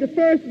face. The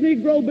first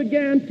Negro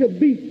began to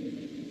beat.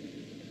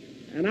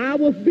 And I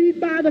was beat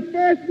by the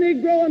first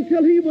Negro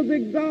until he was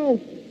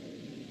exhausted.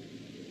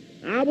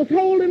 I was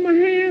holding my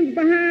hands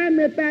behind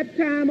me at that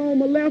time on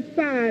my left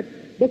side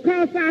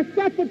because I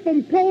suffered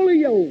from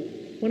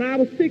polio when I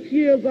was 6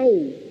 years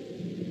old.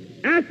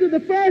 After the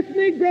first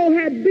Negro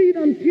had beat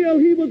until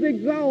he was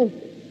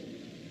exhausted,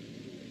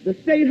 the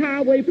state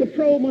highway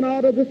patrolman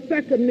ordered the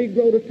second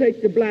Negro to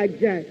take the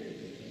blackjack.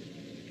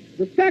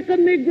 The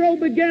second Negro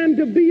began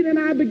to beat and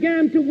I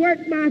began to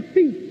work my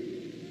feet.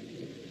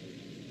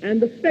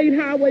 And the state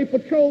highway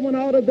patrolman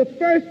ordered the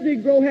first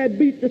Negro had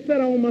beat to sit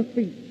on my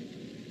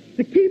feet,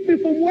 to keep me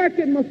from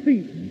working my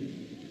feet.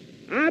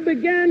 I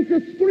began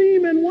to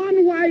scream and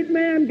one white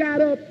man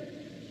got up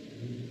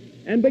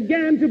and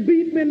began to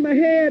beat me in my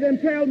head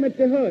and tell me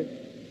to hush.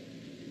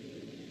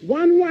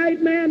 One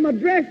white man, my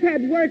dress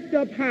had worked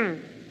up high.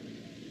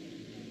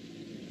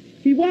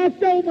 He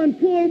walked over and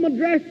pulled my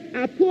dress.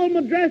 I pulled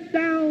my dress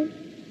down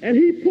and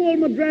he pulled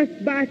my dress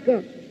back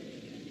up.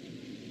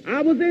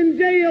 I was in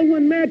jail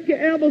when Medgar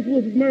Evers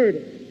was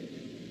murdered.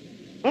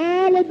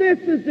 All of this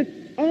is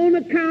on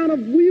account of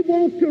we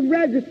want to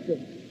register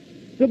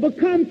to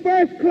become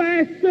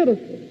first-class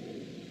citizens.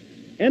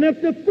 And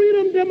if the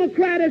Freedom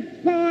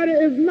Democratic Party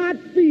is not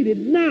seated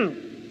now,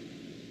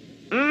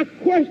 I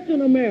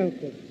question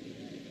America.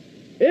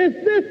 Is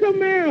this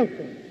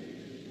America,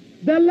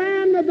 the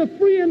land of the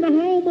free and the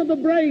home of the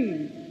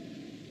brave,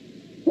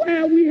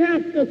 where we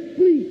have to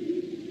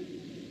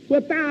sleep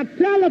with our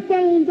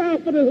telephones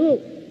off of the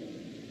hook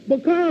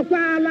because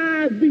our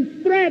lives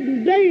be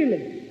threatened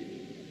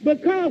daily,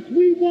 because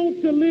we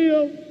want to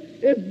live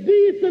as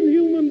decent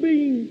human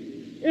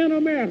beings in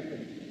America?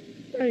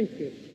 Thank you.